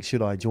watching and think,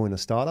 should I join a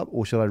startup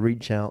or should I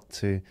reach out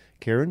to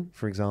Kieran,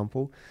 for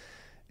example,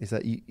 is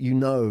that you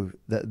know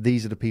that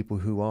these are the people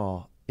who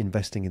are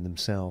investing in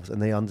themselves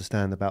and they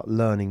understand about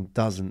learning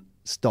doesn't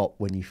stop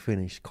when you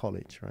finish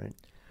college, right?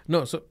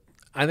 No, so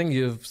I think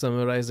you've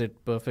summarized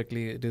it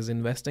perfectly. It is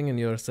investing in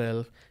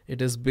yourself.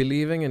 It is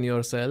believing in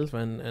yourself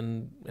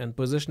and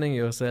positioning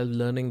yourself,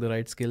 learning the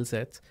right skill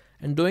sets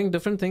and doing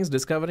different things,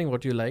 discovering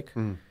what you like.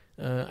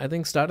 I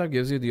think startup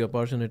gives you the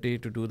opportunity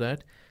to do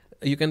that.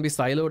 You can be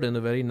siloed in a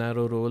very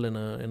narrow role in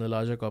a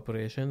larger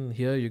corporation.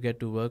 Here you get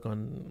to work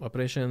on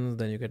operations,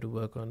 then you get to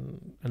work on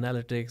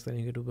analytics, then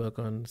you get to work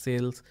on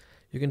sales.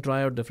 You can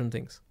try out different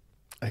things.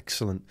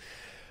 Excellent.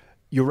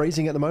 You're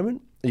raising at the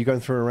moment? Are you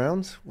going through a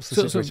round? What's the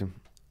situation?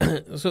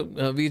 So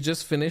we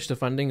just finished a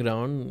funding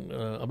round.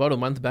 About a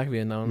month back, we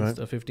announced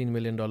a $15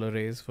 million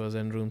raise for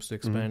Zen Rooms to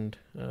expand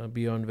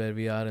beyond where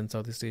we are in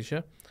Southeast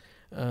Asia.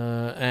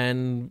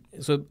 And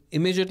so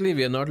immediately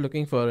we are not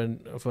looking for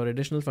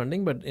additional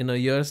funding, but in a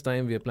year's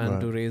time we are planning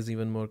to raise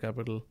even more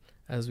capital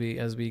as we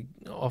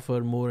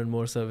offer more and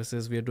more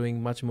services. We are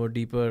doing much more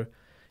deeper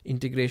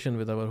integration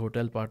with our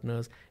hotel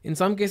partners. In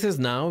some cases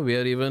now we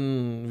have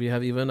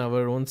even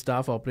our own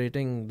staff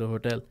operating the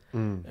hotel,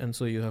 and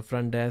so you have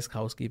front desk,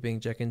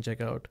 housekeeping, check-in,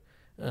 check-out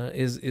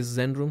is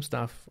Zen Room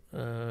staff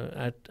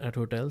at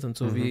hotels, and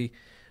so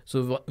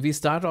we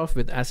start off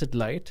with asset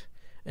light.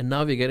 And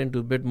now we get into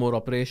a bit more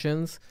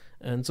operations.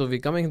 And so we're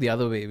coming the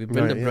other way. We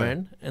build a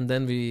brand and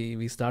then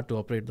we start to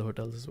operate the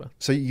hotels as well.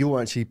 So you're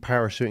actually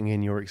parachuting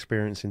in your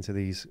experience into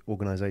these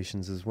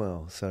organizations as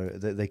well. So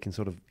that they can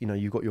sort of,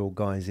 you've got your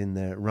guys in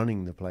there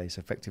running the place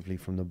effectively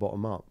from the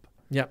bottom up.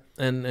 Yeah.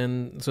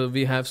 And so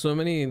we have so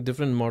many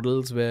different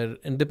models where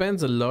it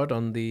depends a lot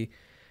on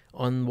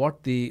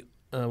what the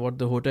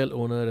hotel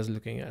owner is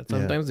looking at.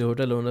 Sometimes the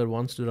hotel owner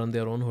wants to run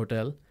their own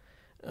hotel.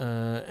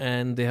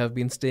 And they have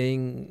been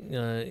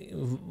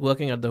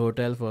working at the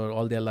hotel for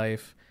all their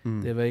life.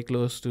 They're very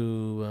close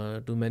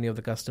to many of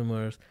the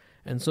customers,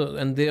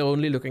 and they're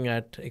only looking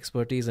at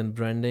expertise in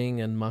branding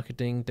and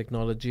marketing,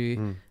 technology,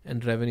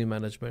 and revenue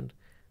management.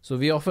 So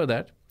we offer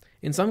that.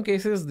 In some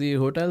cases, the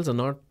hotels are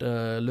not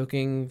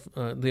looking.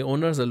 The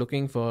owners are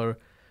looking for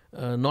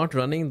not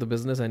running the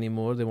business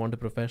anymore. They want a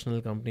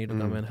professional company to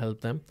come and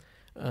help them,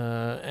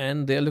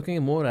 and they're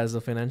looking more as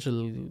a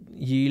financial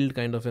yield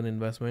kind of an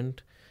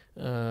investment.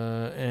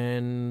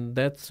 And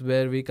that's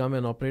where we come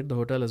and operate the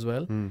hotel as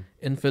well.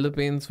 In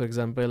Philippines, for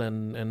example,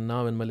 and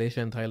now in Malaysia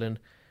and Thailand,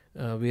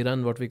 we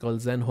run what we call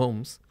Zen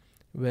Homes,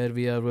 where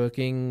we are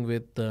working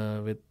with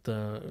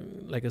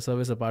like a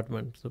service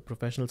apartment, so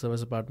professional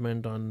service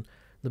apartment on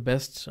the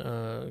best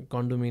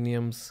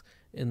condominiums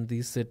in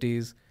these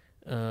cities.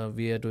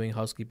 We are doing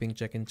housekeeping,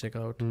 check-in,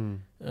 check-out,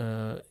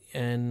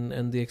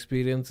 and the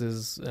experience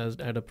is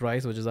at a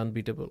price which is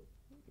unbeatable.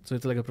 So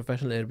it's like a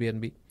professional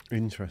Airbnb.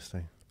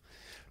 Interesting.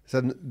 So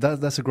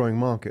that's a growing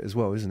market as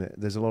well, isn't it?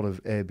 There's a lot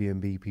of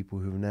Airbnb people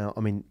who now,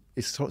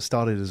 it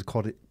started as a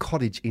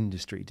cottage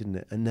industry, didn't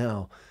it? And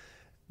now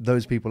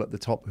those people at the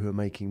top who are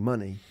making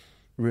money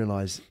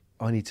realize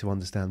I need to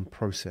understand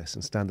process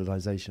and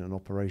standardization and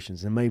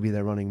operations. And maybe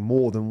they're running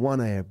more than one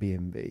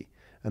Airbnb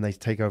and they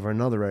take over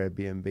another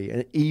Airbnb.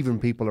 And even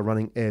people are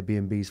running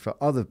Airbnbs for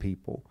other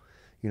people,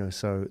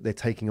 so they're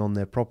taking on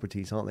their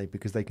properties, aren't they?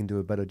 Because they can do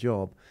a better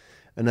job.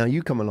 And now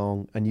you come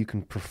along and you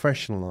can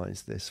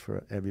professionalize this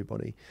for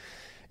everybody.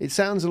 It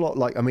sounds a lot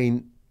like,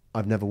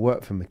 I've never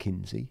worked for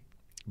McKinsey,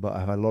 but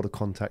I've had a lot of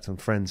contacts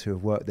and friends who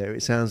have worked there.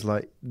 It sounds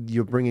like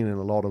you're bringing in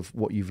a lot of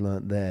what you've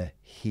learned there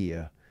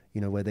here,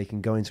 where they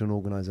can go into an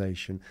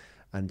organization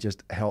and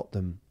just help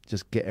them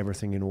just get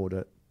everything in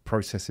order,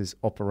 processes,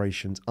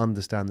 operations,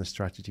 understand the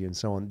strategy and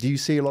so on. Do you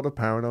see a lot of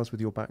parallels with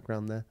your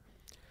background there?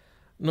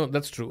 No,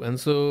 that's true. And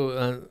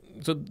so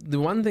the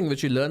one thing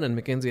which you learn at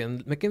McKinsey,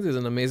 and McKinsey is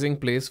an amazing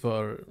place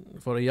for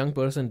a young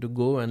person to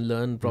go and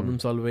learn problem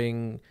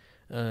solving,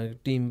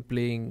 team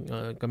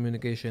playing,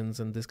 communications,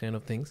 and this kind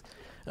of things.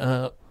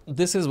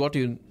 This is what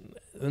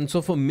and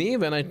so for me,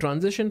 when I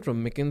transitioned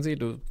from McKinsey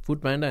to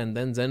Foodpanda and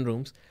then Zen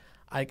Rooms,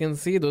 I can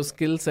see those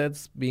skill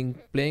sets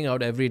playing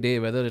out every day,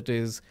 whether it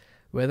is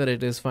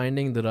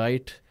finding the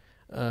right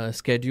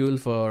schedule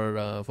for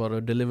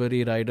a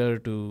delivery rider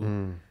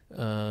to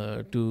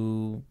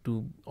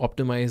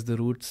optimize the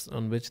routes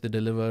on which they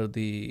deliver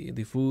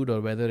the food, or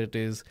whether it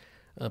is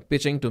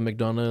pitching to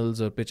McDonald's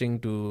or pitching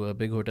to a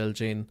big hotel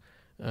chain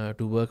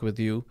to work with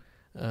you,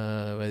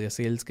 where your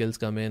sales skills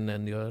come in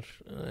and your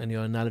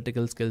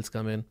analytical skills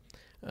come in,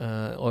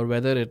 or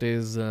whether it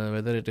is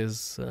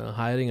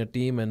hiring a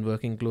team and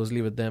working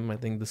closely with them. I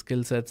think the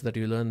skill sets that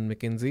you learn in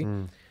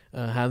McKinsey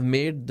have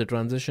made the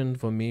transition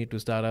for me to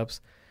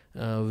startups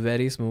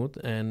very smooth,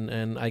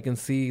 and I can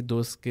see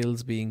those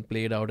skills being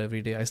played out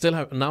every day. I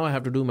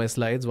have to do my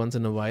slides once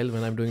in a while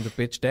when I'm doing the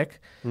pitch deck.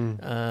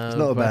 It's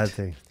not a bad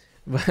thing.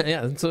 But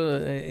yeah, so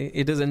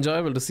it is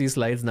enjoyable to see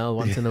slides now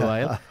once in a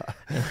while.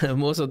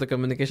 Most of the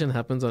communication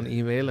happens on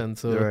email, and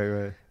so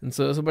right. And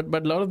so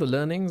but a lot of the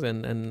learnings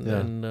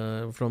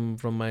and from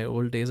my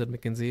old days at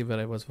McKinsey, where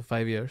I was for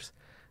 5 years,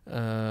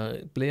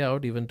 play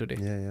out even today.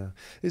 Yeah.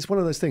 It's one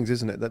of those things,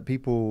 isn't it, that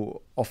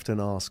people often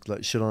ask,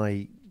 like, should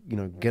I,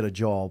 get a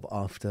job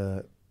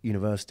after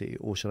university,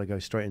 or should I go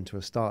straight into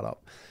a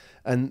startup?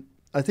 And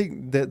I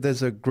think that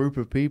there's a group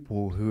of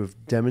people who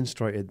have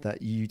demonstrated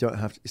that you don't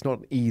have to, it's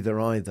not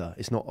either.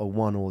 It's not a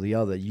one or the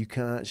other. You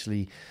can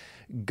actually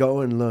go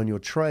and learn your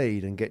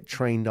trade and get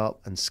trained up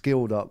and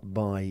skilled up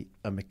by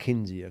a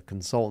McKinsey, a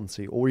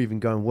consultancy, or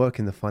even go and work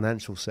in the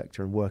financial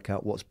sector and work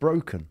out what's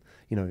broken,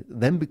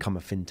 then become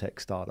a fintech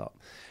startup.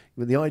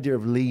 With the idea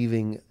of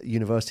leaving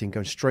university and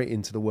going straight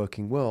into the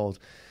working world,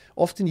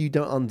 often you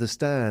don't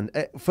understand.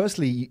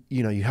 Firstly,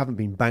 you haven't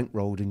been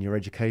bankrolled in your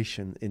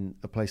education in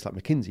a place like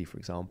McKinsey, for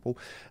example.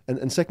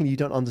 And secondly, you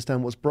don't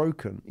understand what's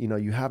broken.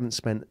 You haven't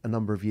spent a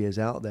number of years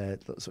out there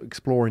sort of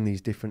exploring these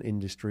different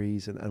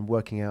industries and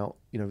working out,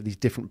 these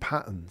different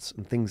patterns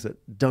and things that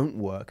don't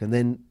work, and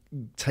then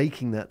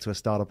taking that to a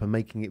startup and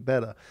making it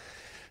better.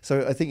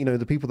 So I think,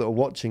 the people that are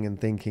watching and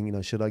thinking,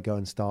 should I go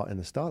and start in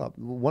a startup?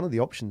 One of the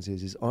options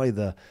is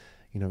either,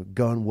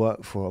 go and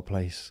work for a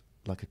place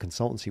like a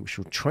consultancy which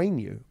will train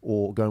you,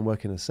 or go and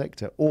work in a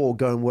sector, or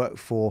go and work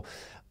for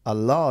a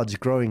large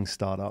growing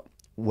startup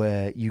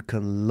where you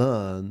can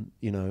learn,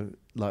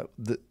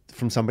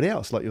 from somebody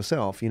else like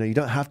yourself. You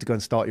don't have to go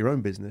and start your own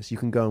business. You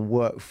can go and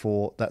work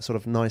for that sort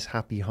of nice,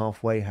 happy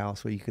halfway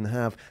house where you can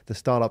have the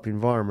startup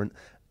environment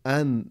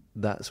and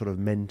that sort of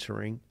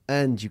mentoring,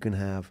 and you can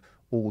have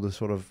all the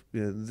sort of,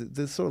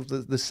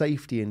 the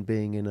safety in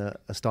being in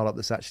a startup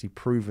that's actually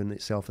proven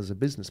itself as a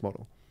business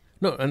model.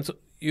 No, and so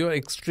you're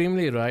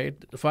extremely right.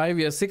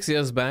 6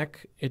 years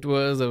back, it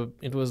was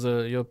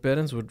your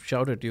parents would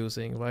shout at you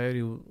saying, "Why are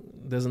you?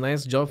 There's a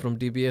nice job from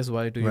TBS.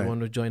 Why do you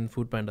want to join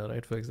Foodpanda?"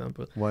 Right, for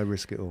example. Why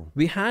risk it all?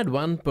 We had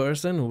one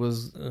person who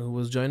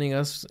was joining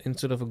us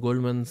instead of a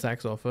Goldman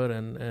Sachs offer,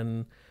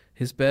 and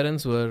his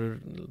parents were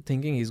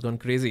thinking he's gone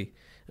crazy.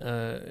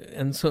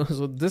 And so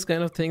this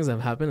kind of things have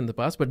happened in the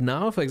past. But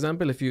now, for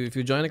example, if you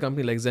join a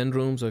company like Zen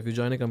Rooms, or if you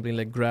join a company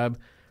like Grab,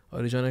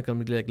 or you join a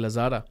company like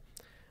Lazada,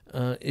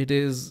 it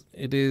is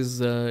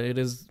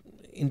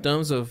in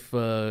terms of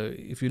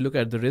if you look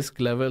at the risk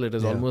level, it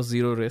is almost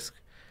zero risk.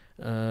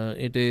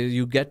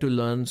 You get to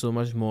learn so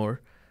much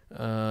more.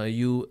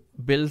 You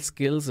build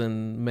skills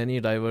in many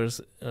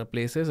diverse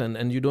places,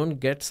 and you don't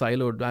get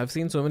siloed. I've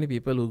seen so many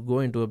people who go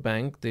into a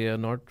bank, they are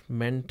not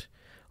meant,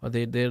 or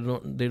they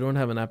don't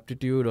have an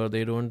aptitude, or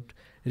they don't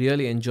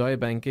really enjoy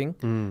banking,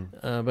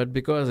 but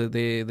because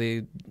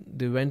they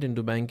went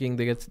into banking,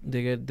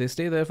 they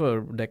stay there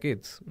for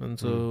decades, and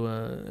so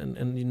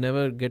and you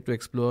never get to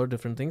explore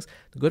different things.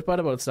 The good part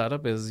about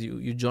startup is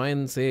you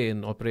join, say,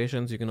 in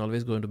operations, you can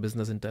always go into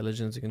business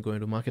intelligence, you can go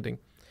into marketing,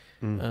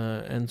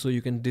 and so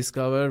you can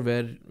discover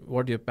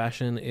what your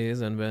passion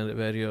is and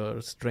where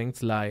your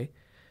strengths lie.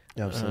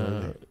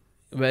 Absolutely.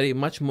 Very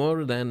much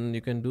more than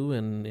you can do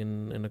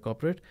in a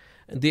corporate.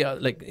 They are,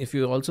 like, if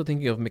you're also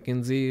thinking of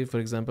McKinsey, for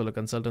example, a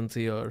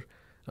consultancy,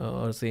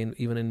 or say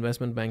even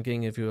investment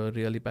banking, if you are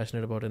really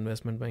passionate about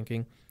investment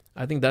banking,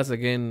 I think that's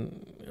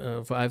again,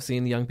 I've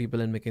seen young people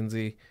in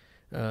McKinsey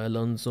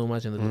learn so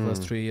much in the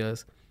first 3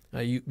 years.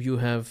 You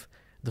have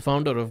the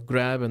founder of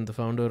Grab and the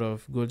founder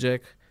of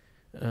Gojek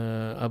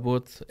are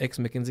both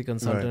ex-McKinsey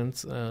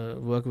consultants,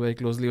 work very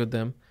closely with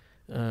them.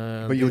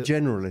 But you're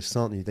generalists,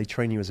 aren't you? They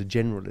train you as a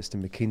generalist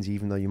in McKinsey,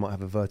 even though you might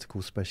have a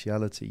vertical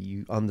speciality.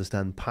 You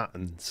understand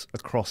patterns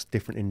across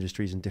different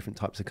industries and different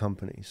types of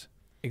companies.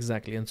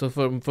 Exactly. And so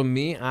for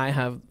me, I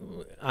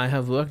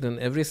have worked in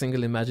every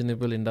single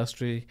imaginable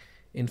industry.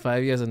 In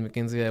 5 years at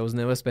McKinsey, I was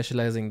never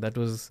specializing.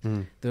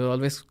 They were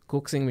always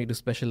coaxing me to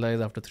specialize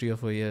after 3 or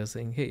 4 years,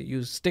 saying, "Hey,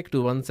 you stick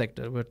to one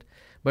sector."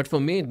 But for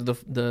me,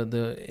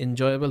 the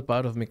enjoyable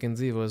part of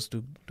McKinsey was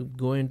to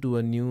go into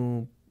a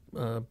new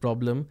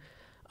problem,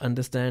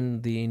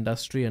 understand the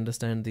industry,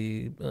 understand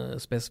the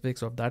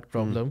specifics of that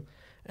problem,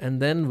 and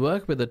then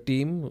work with a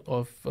team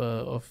of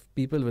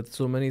people with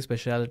so many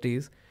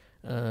specialities,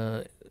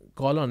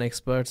 call on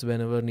experts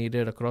whenever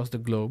needed across the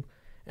globe,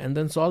 and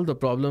then solve the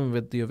problem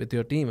with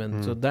your team.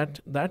 And so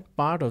that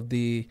part of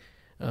the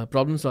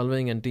problem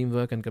solving and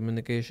teamwork and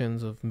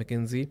communications of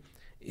McKinsey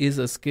is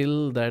a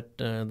skill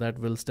that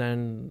will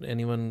stand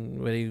anyone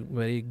very,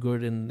 very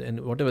good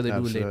in whatever they do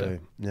later.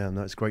 Yeah,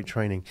 no, it's great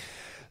training.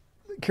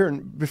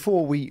 Kieran,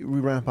 before we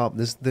wrap up,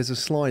 there's a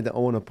slide that I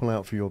want to pull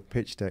out for your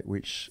pitch deck,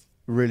 which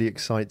really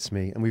excites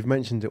me, and we've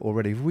mentioned it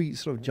already. If we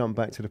sort of jump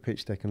back to the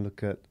pitch deck and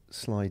look at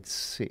slide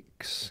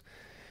 6.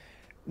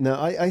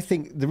 Now, I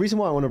think the reason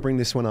why I want to bring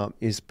this one up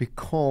is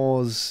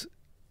because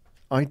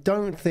I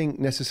don't think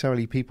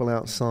necessarily people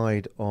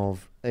outside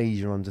of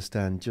Asia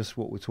understand just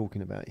what we're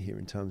talking about here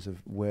in terms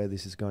of where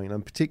this is going.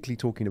 I'm particularly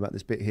talking about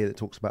this bit here that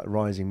talks about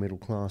rising middle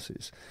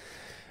classes.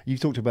 You've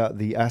talked about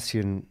the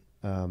ASEAN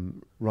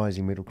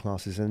rising middle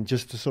classes, and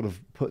just to sort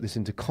of put this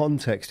into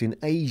context, in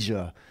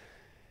Asia,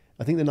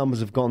 I think the numbers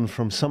have gone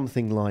from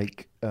something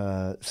like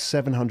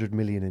 700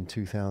 million in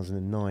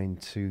 2009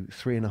 to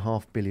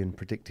 3.5 billion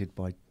predicted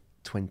by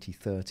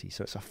 2030.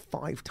 So it's a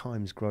 5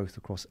 times growth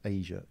across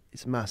Asia.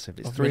 It's massive.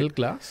 It's middle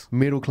class?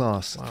 Middle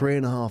class, wow.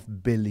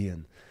 3.5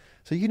 billion.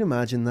 So you can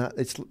imagine that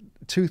it's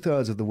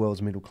 2/3 of the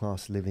world's middle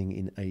class living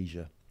in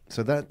Asia.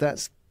 So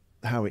that's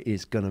how it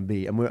is going to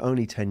be. And we're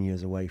only 10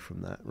 years away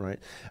from that, right?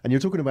 And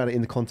you're talking about it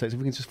in the context, if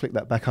we can just flick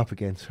that back up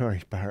again,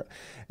 sorry, Bharat,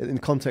 in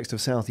the context of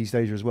Southeast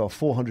Asia as well,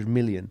 400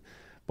 million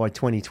by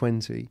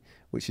 2020,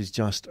 which is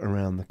just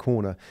around the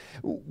corner.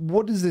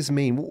 What does this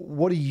mean?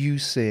 What are you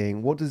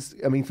seeing?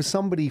 For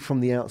somebody from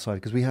the outside,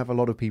 because we have a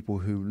lot of people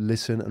who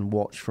listen and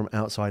watch from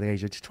outside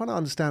Asia, just trying to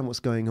understand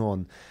what's going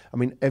on. I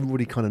mean,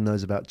 everybody kind of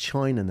knows about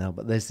China now,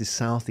 but there's this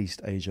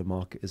Southeast Asia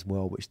market as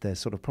well, which they're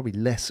sort of probably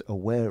less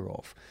aware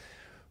of.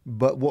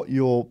 But what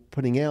you're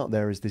putting out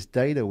there is this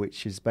data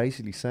which is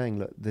basically saying,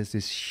 look, there's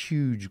this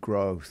huge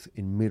growth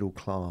in middle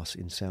class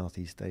in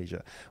Southeast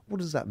Asia. What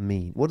does that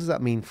mean? What does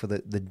that mean for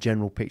the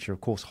general picture?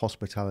 Of course,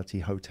 hospitality,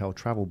 hotel,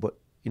 travel, but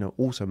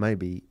also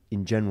maybe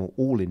in general,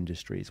 all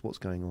industries. What's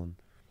going on?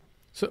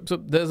 So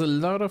there's a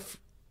lot of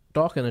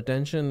talk and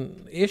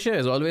attention. Asia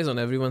is always on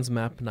everyone's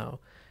map now.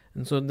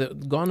 And so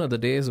gone are the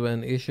days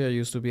when Asia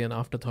used to be an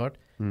afterthought.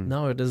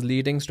 Now it is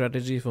leading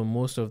strategy for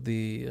most of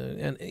the.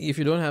 And if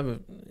you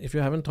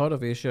haven't thought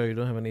of Asia, you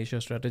don't have an Asia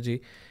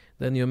strategy,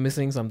 then you're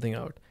missing something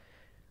out.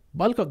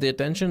 Bulk of the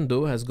attention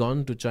though has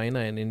gone to China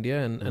and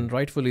India, and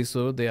rightfully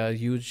so. They are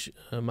huge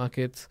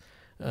markets.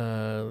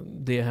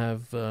 They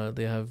have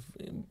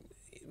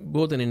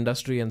both in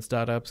industry and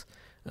startups.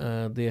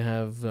 They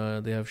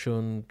have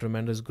shown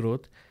tremendous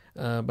growth.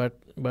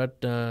 But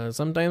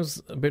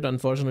sometimes, a bit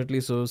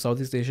unfortunately, so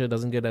Southeast Asia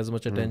doesn't get as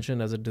much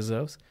attention as it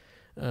deserves.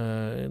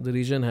 The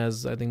region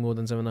has, I think, more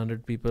than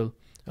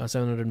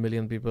 700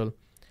 million people,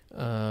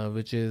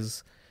 which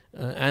is,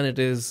 and it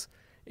is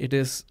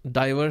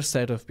diverse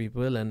set of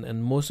people,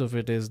 and most of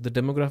it is, the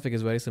demographic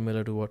is very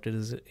similar to what it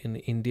is in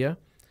India,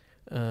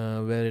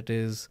 where it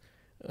is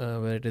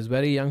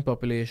very young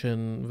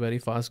population, very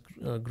fast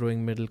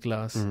growing middle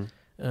class,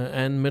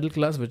 and middle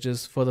class, which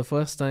is for the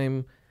first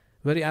time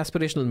very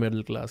aspirational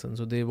middle class. And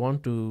so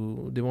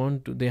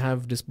they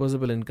have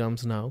disposable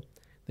incomes now.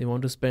 They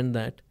want to spend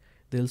that.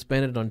 They'll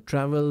spend it on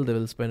travel. They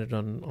will spend it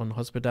on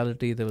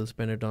hospitality. They will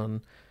spend it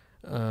on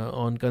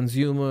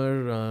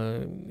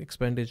consumer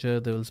expenditure.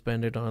 They will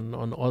spend it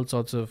on all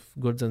sorts of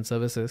goods and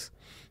services,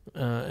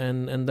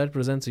 and that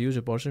presents a huge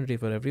opportunity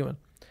for everyone.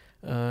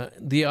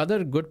 The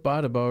other good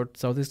part about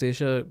Southeast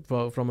Asia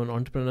from an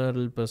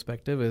entrepreneurial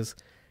perspective is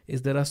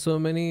there are so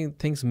many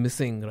things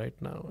missing right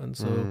now, and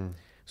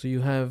so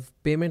you have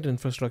payment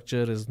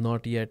infrastructure is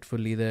not yet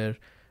fully there.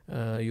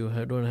 You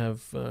don't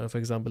have, for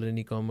example, in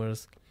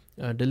e-commerce,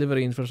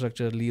 delivery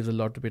infrastructure leaves a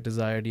lot to be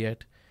desired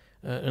yet.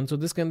 And so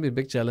this can be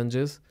big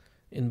challenges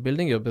in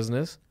building your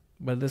business,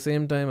 but at the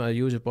same time are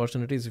huge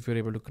opportunities if you're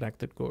able to crack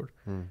that code.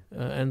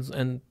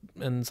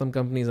 And some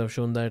companies have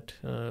shown that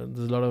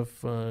there's a lot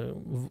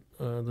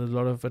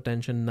of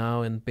attention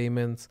now in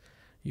payments.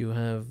 You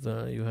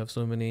have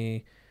so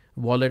many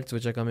wallets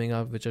which are coming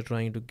up, which are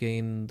trying to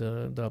gain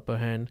the upper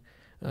hand.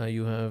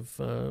 You have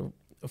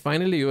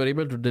finally you are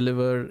able to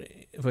deliver,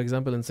 for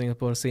example, in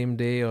Singapore, same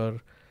day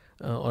or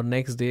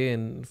next day.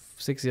 And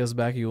 6 years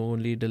back, you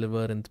only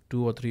deliver in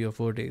 2 or 3 or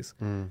 4 days.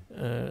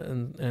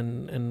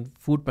 And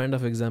Food Panda,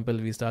 for example,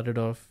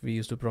 we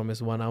used to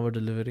promise 1 hour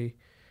delivery,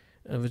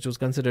 which was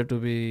considered to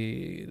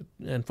be,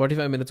 and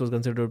 45 minutes was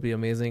considered to be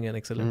amazing and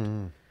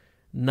excellent.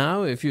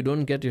 Now, if you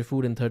don't get your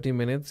food in 30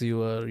 minutes,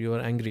 you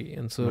are angry.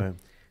 And so,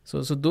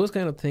 so those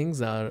kind of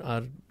things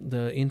are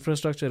the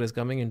infrastructure is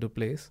coming into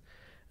place.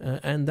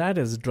 And that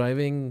is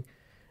driving.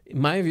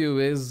 My view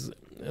is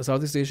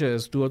Southeast Asia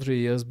is 2 or 3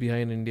 years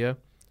behind India,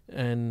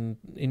 and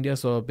India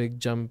saw a big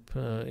jump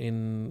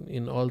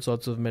in all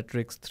sorts of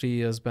metrics 3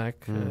 years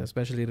back,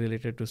 especially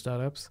related to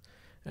startups,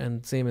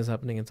 and same is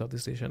happening in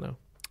Southeast Asia now.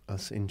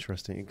 That's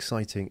interesting,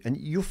 exciting. And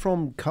you're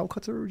from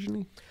Calcutta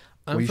originally?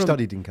 You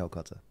studied in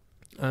Calcutta?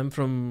 I'm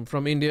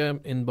from India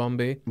in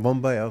Bombay.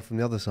 Bombay, from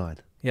the other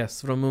side.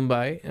 Yes, from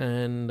Mumbai,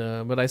 and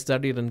but I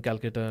studied in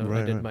Calcutta.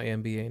 Right, I did my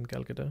MBA in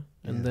Calcutta,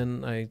 and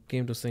then I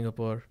came to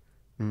Singapore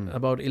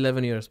about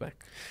 11 years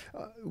back.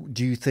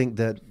 Do you think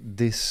that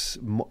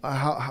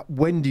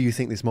when do you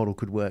think this model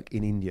could work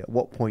in India? At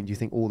what point do you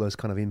think all those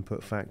kind of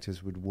input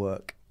factors would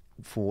work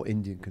for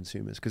Indian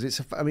consumers? Because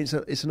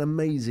it's an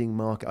amazing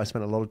market. I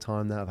spent a lot of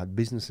time there. I've had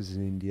businesses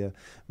in India,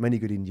 many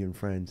good Indian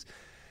friends.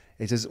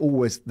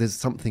 There's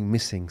something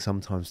missing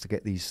sometimes to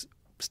get these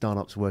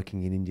startups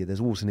working in India. There's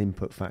always an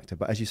input factor.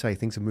 But as you say,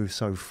 things have moved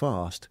so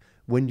fast.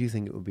 When do you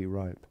think it would be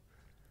ripe?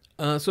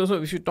 So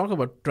if you talk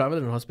about travel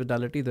and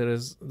hospitality,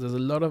 there's a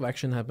lot of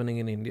action happening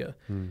in India.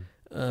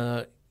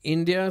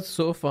 India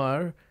so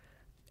far,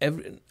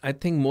 I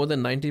think more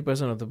than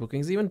 90% of the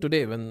bookings, even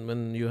today,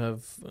 when you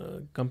have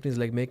companies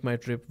like Make My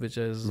Trip, which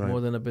is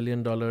more than $1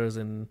 billion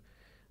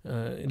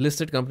in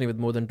listed company with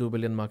more than 2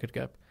 billion market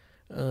cap,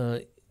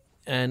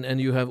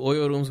 and you have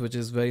Oyo Rooms, which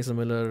is very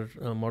similar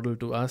model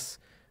to us,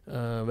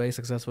 very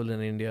successful in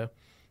India,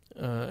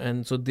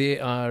 and so they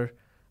are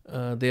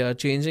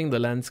changing the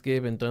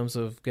landscape in terms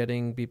of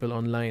getting people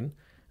online,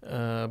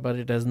 but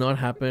it has not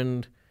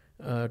happened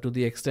to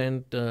the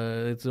extent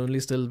it's only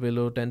still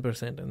below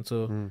 10%, and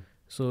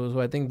so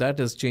I think that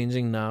is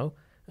changing now.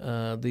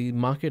 The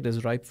market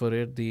is ripe for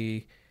it.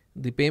 The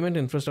payment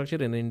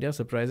infrastructure in India,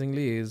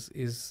 surprisingly,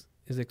 is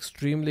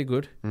extremely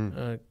good.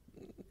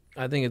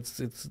 I think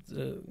it's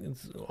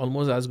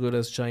almost as good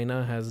as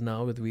China has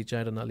now with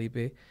WeChat and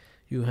Alipay.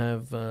 You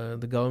have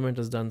the government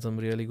has done some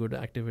really good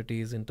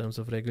activities in terms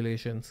of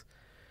regulations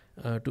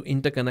to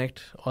interconnect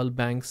all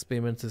banks'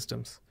 payment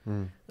systems,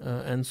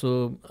 and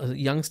so a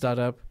young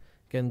startup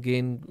can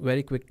gain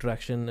very quick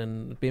traction,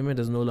 and payment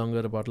is no longer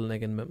a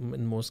bottleneck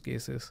in most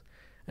cases.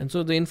 And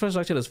so the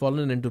infrastructure has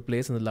fallen into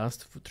place in the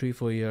last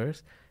 3-4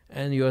 years,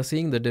 and you are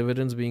seeing the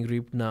dividends being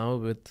reaped now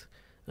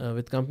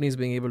with companies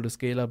being able to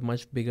scale up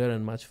much bigger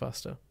and much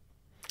faster.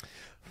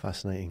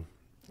 Fascinating.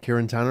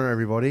 Kiran Tanna,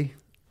 everybody,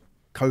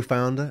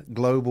 co-founder,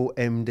 global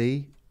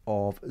MD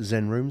of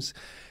Zen Rooms.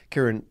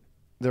 Kiran,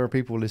 there are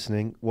people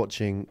listening,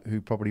 watching, who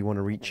probably want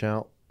to reach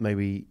out,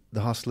 maybe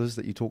the hustlers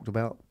that you talked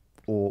about,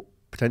 or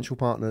potential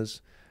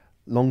partners,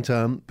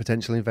 long-term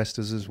potential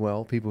investors as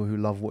well, people who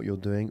love what you're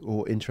doing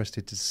or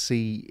interested to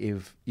see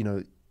if,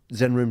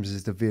 Zen Rooms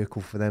is the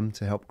vehicle for them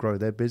to help grow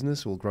their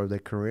business or grow their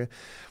career.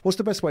 What's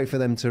the best way for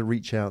them to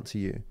reach out to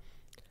you?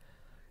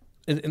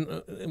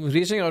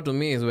 Reaching out to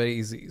me is very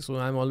easy. So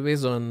I'm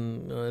always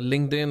on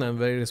LinkedIn. I'm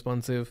very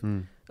responsive.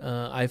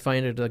 I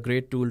find it a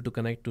great tool to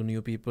connect to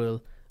new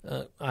people.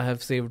 I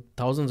have saved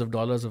thousands of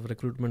dollars of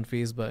recruitment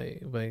fees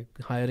by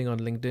hiring on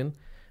LinkedIn.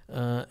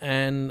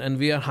 And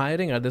we are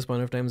hiring at this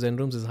point of time. Zen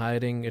Rooms is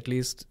hiring at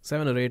least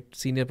 7 or 8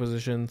 senior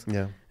positions,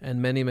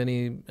 and many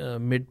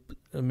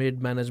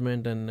mid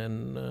management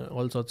and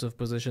all sorts of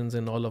positions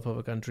in all of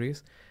our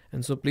countries.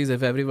 And so please,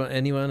 if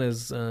anyone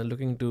is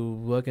looking to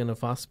work in a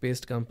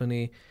fast-paced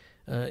company,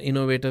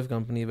 innovative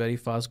company, very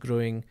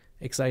fast-growing,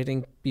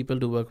 exciting people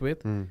to work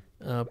with,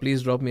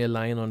 please drop me a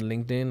line on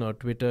LinkedIn or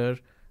Twitter.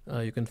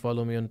 You can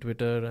follow me on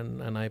Twitter,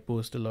 and I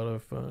post a lot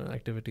of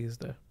activities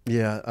there.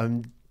 Yeah.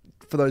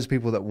 For those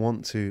people that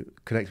want to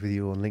connect with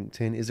you on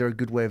LinkedIn, is there a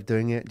good way of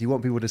doing it? Do you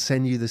want people to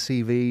send you the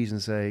CVs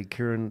and say,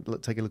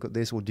 Kiran, take a look at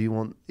this? Or do you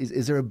want,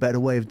 is there a better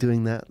way of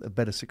doing that, a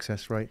better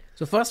success rate?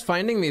 So first,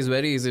 finding me is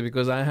very easy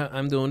because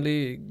I'm the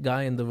only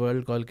guy in the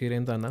world called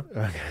Kiran Tanna.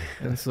 Okay.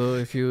 And so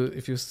if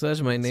you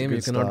search my name,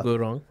 you cannot go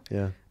wrong.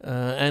 Yeah.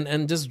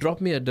 And just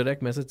drop me a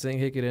direct message saying,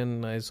 hey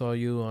Kiran, I saw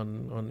you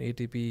on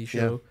ATP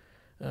show. Yeah.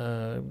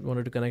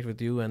 Wanted to connect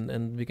with you,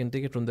 and we can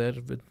take it from there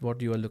with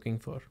what you are looking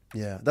for.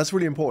 Yeah, that's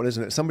really important,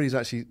 isn't it? Somebody's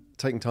actually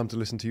taking time to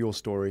listen to your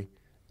story.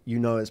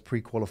 It's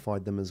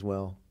pre-qualified them as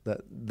well,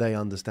 that they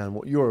understand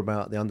what you're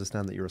about. They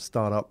understand that you're a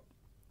startup.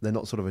 They're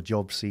not sort of a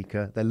job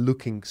seeker. They're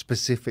looking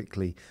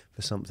specifically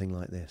for something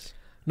like this.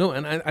 No,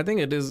 and I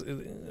think it is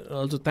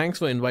also, thanks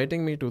for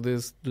inviting me to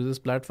this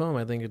platform.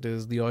 I think it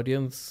is, the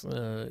audience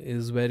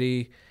is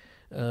very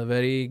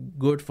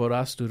good for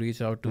us to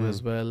reach out to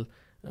as well.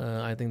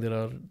 I think there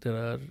are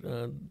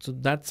so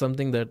that's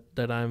something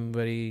that I'm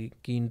very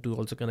keen to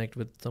also connect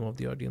with some of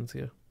the audience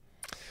here.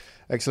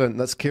 Excellent.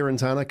 That's Kiran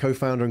Tanna,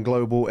 co-founder and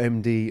global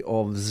MD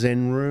of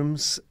Zen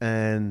Rooms.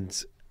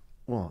 And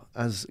well,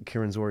 as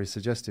Kiran's already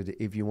suggested,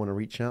 if you want to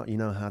reach out, you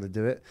know how to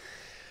do it.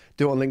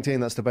 Do it on LinkedIn.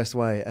 That's the best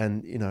way.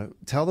 And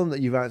tell them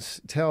that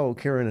tell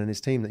Kiran and his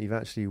team that you've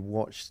actually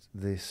watched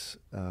this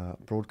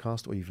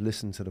broadcast or you've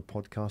listened to the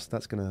podcast.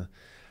 That's going to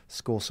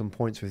score some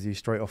points with you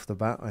straight off the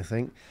bat, I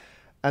think.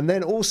 And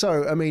then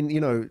also,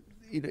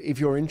 if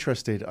you're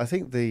interested, I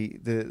think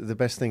the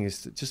best thing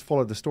is to just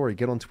follow the story.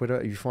 Get on Twitter.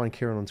 If you find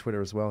Kiran on Twitter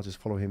as well, just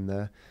follow him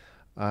there.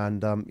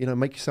 and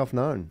make yourself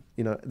known.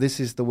 This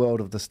is the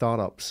world of the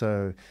startup,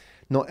 so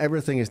not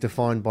everything is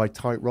defined by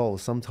tight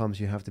roles. Sometimes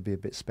you have to be a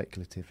bit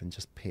speculative and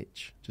just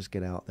pitch, just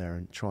get out there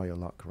and try your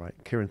luck, right?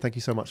 Kieran, thank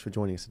you so much for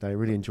joining us today. I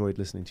really enjoyed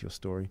listening to your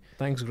story.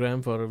 Thanks,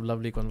 Graham, for a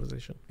lovely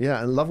conversation.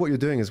 Yeah, and love what you're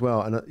doing as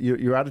well, and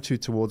your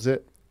attitude towards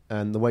it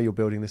and the way you're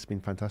building this has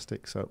been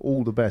fantastic. So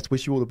all the best.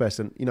 Wish you all the best.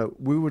 And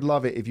we would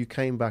love it if you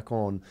came back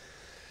on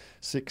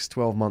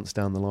 6-12 months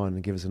down the line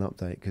and give us an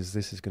update, because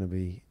this is going to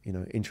be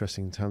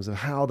interesting in terms of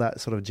how that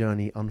sort of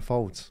journey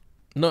unfolds.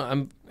 No,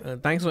 I'm.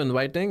 Thanks for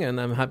inviting, and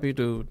I'm happy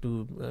to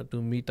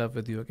meet up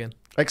with you again.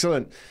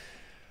 Excellent.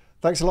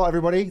 Thanks a lot,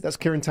 everybody. That's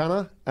Kieran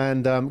Tanner,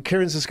 and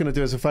Kieran's just going to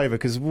do us a favour,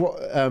 because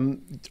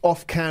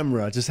off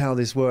camera, just how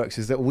this works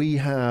is that we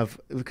have,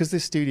 because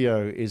this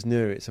studio is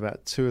new, it's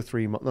about 2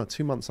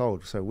 months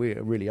old, so we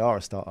really are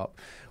a startup.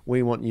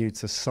 We want you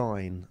to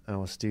sign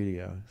our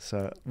studio,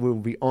 so we'll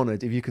be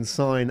honoured if you can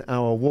sign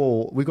our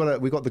wall. We got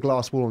the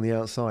glass wall on the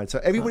outside,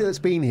 so everybody that's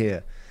been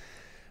here,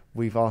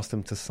 we've asked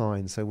them to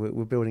sign. So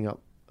we're building up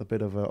a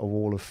bit of a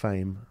wall of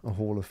fame, a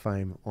hall of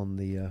fame on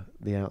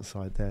the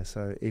outside there.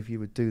 So if you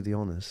would do the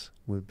honours,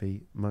 we'd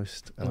be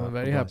most. I'm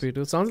very happy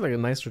to. Sounds like a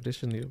nice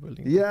tradition you're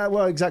building. Yeah,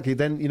 well, exactly.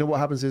 Then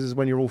what happens is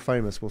when you're all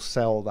famous, we'll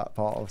sell that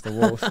part of the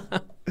wall.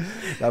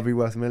 That'll be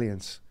worth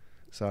millions.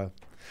 So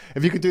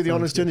if you could do the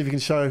honours, Jin, if you can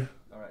show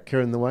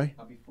Kieran the way.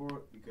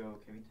 Before we go,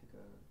 can we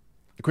take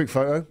a quick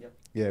photo? Yep.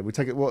 Yeah, we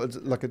take it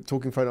like a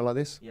talking photo like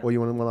this, Yeah. or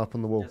you want one up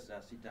on the wall? Just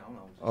sit down.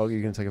 Oh,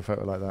 you're going to take a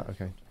photo like that?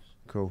 Okay,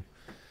 cool.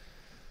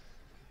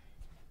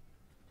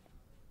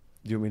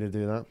 Do you want me to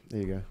do that?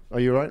 There you go. Are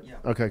you all right? Yeah.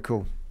 Okay,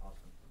 cool. Awesome.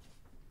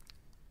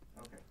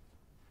 Okay.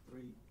 3,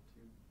 2,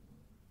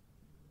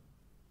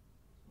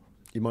 1.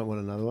 You might want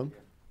another one.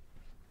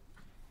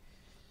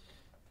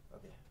 Yeah.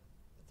 Okay.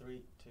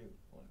 3, 2,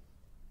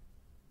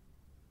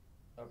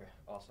 1. Okay.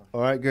 Awesome.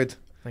 All right, good.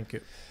 Thank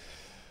you.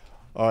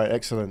 All right,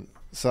 excellent.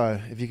 So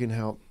if you can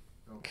help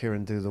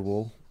Kieran do the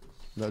wall,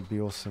 that'd be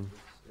awesome.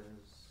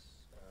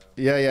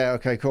 Yeah,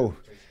 okay, cool.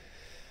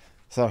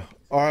 So,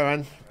 all right,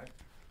 man.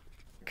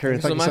 Kieran,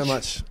 thank you so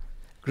much.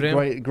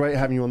 Graham. Great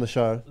having you on the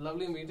show.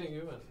 Lovely meeting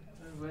you, man.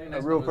 Very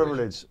nice A real conversation.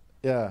 privilege.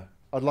 Yeah,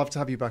 I'd love to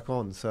have you back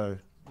on. So,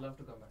 Love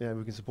to come back. yeah,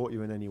 we can support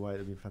you in any way.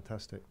 It'd be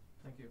fantastic.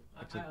 Thank you.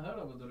 I heard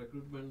about the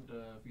recruitment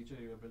feature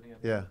you were building. I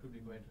think Yeah. it could be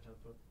quite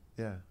helpful.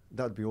 Yeah,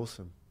 that'd be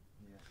awesome.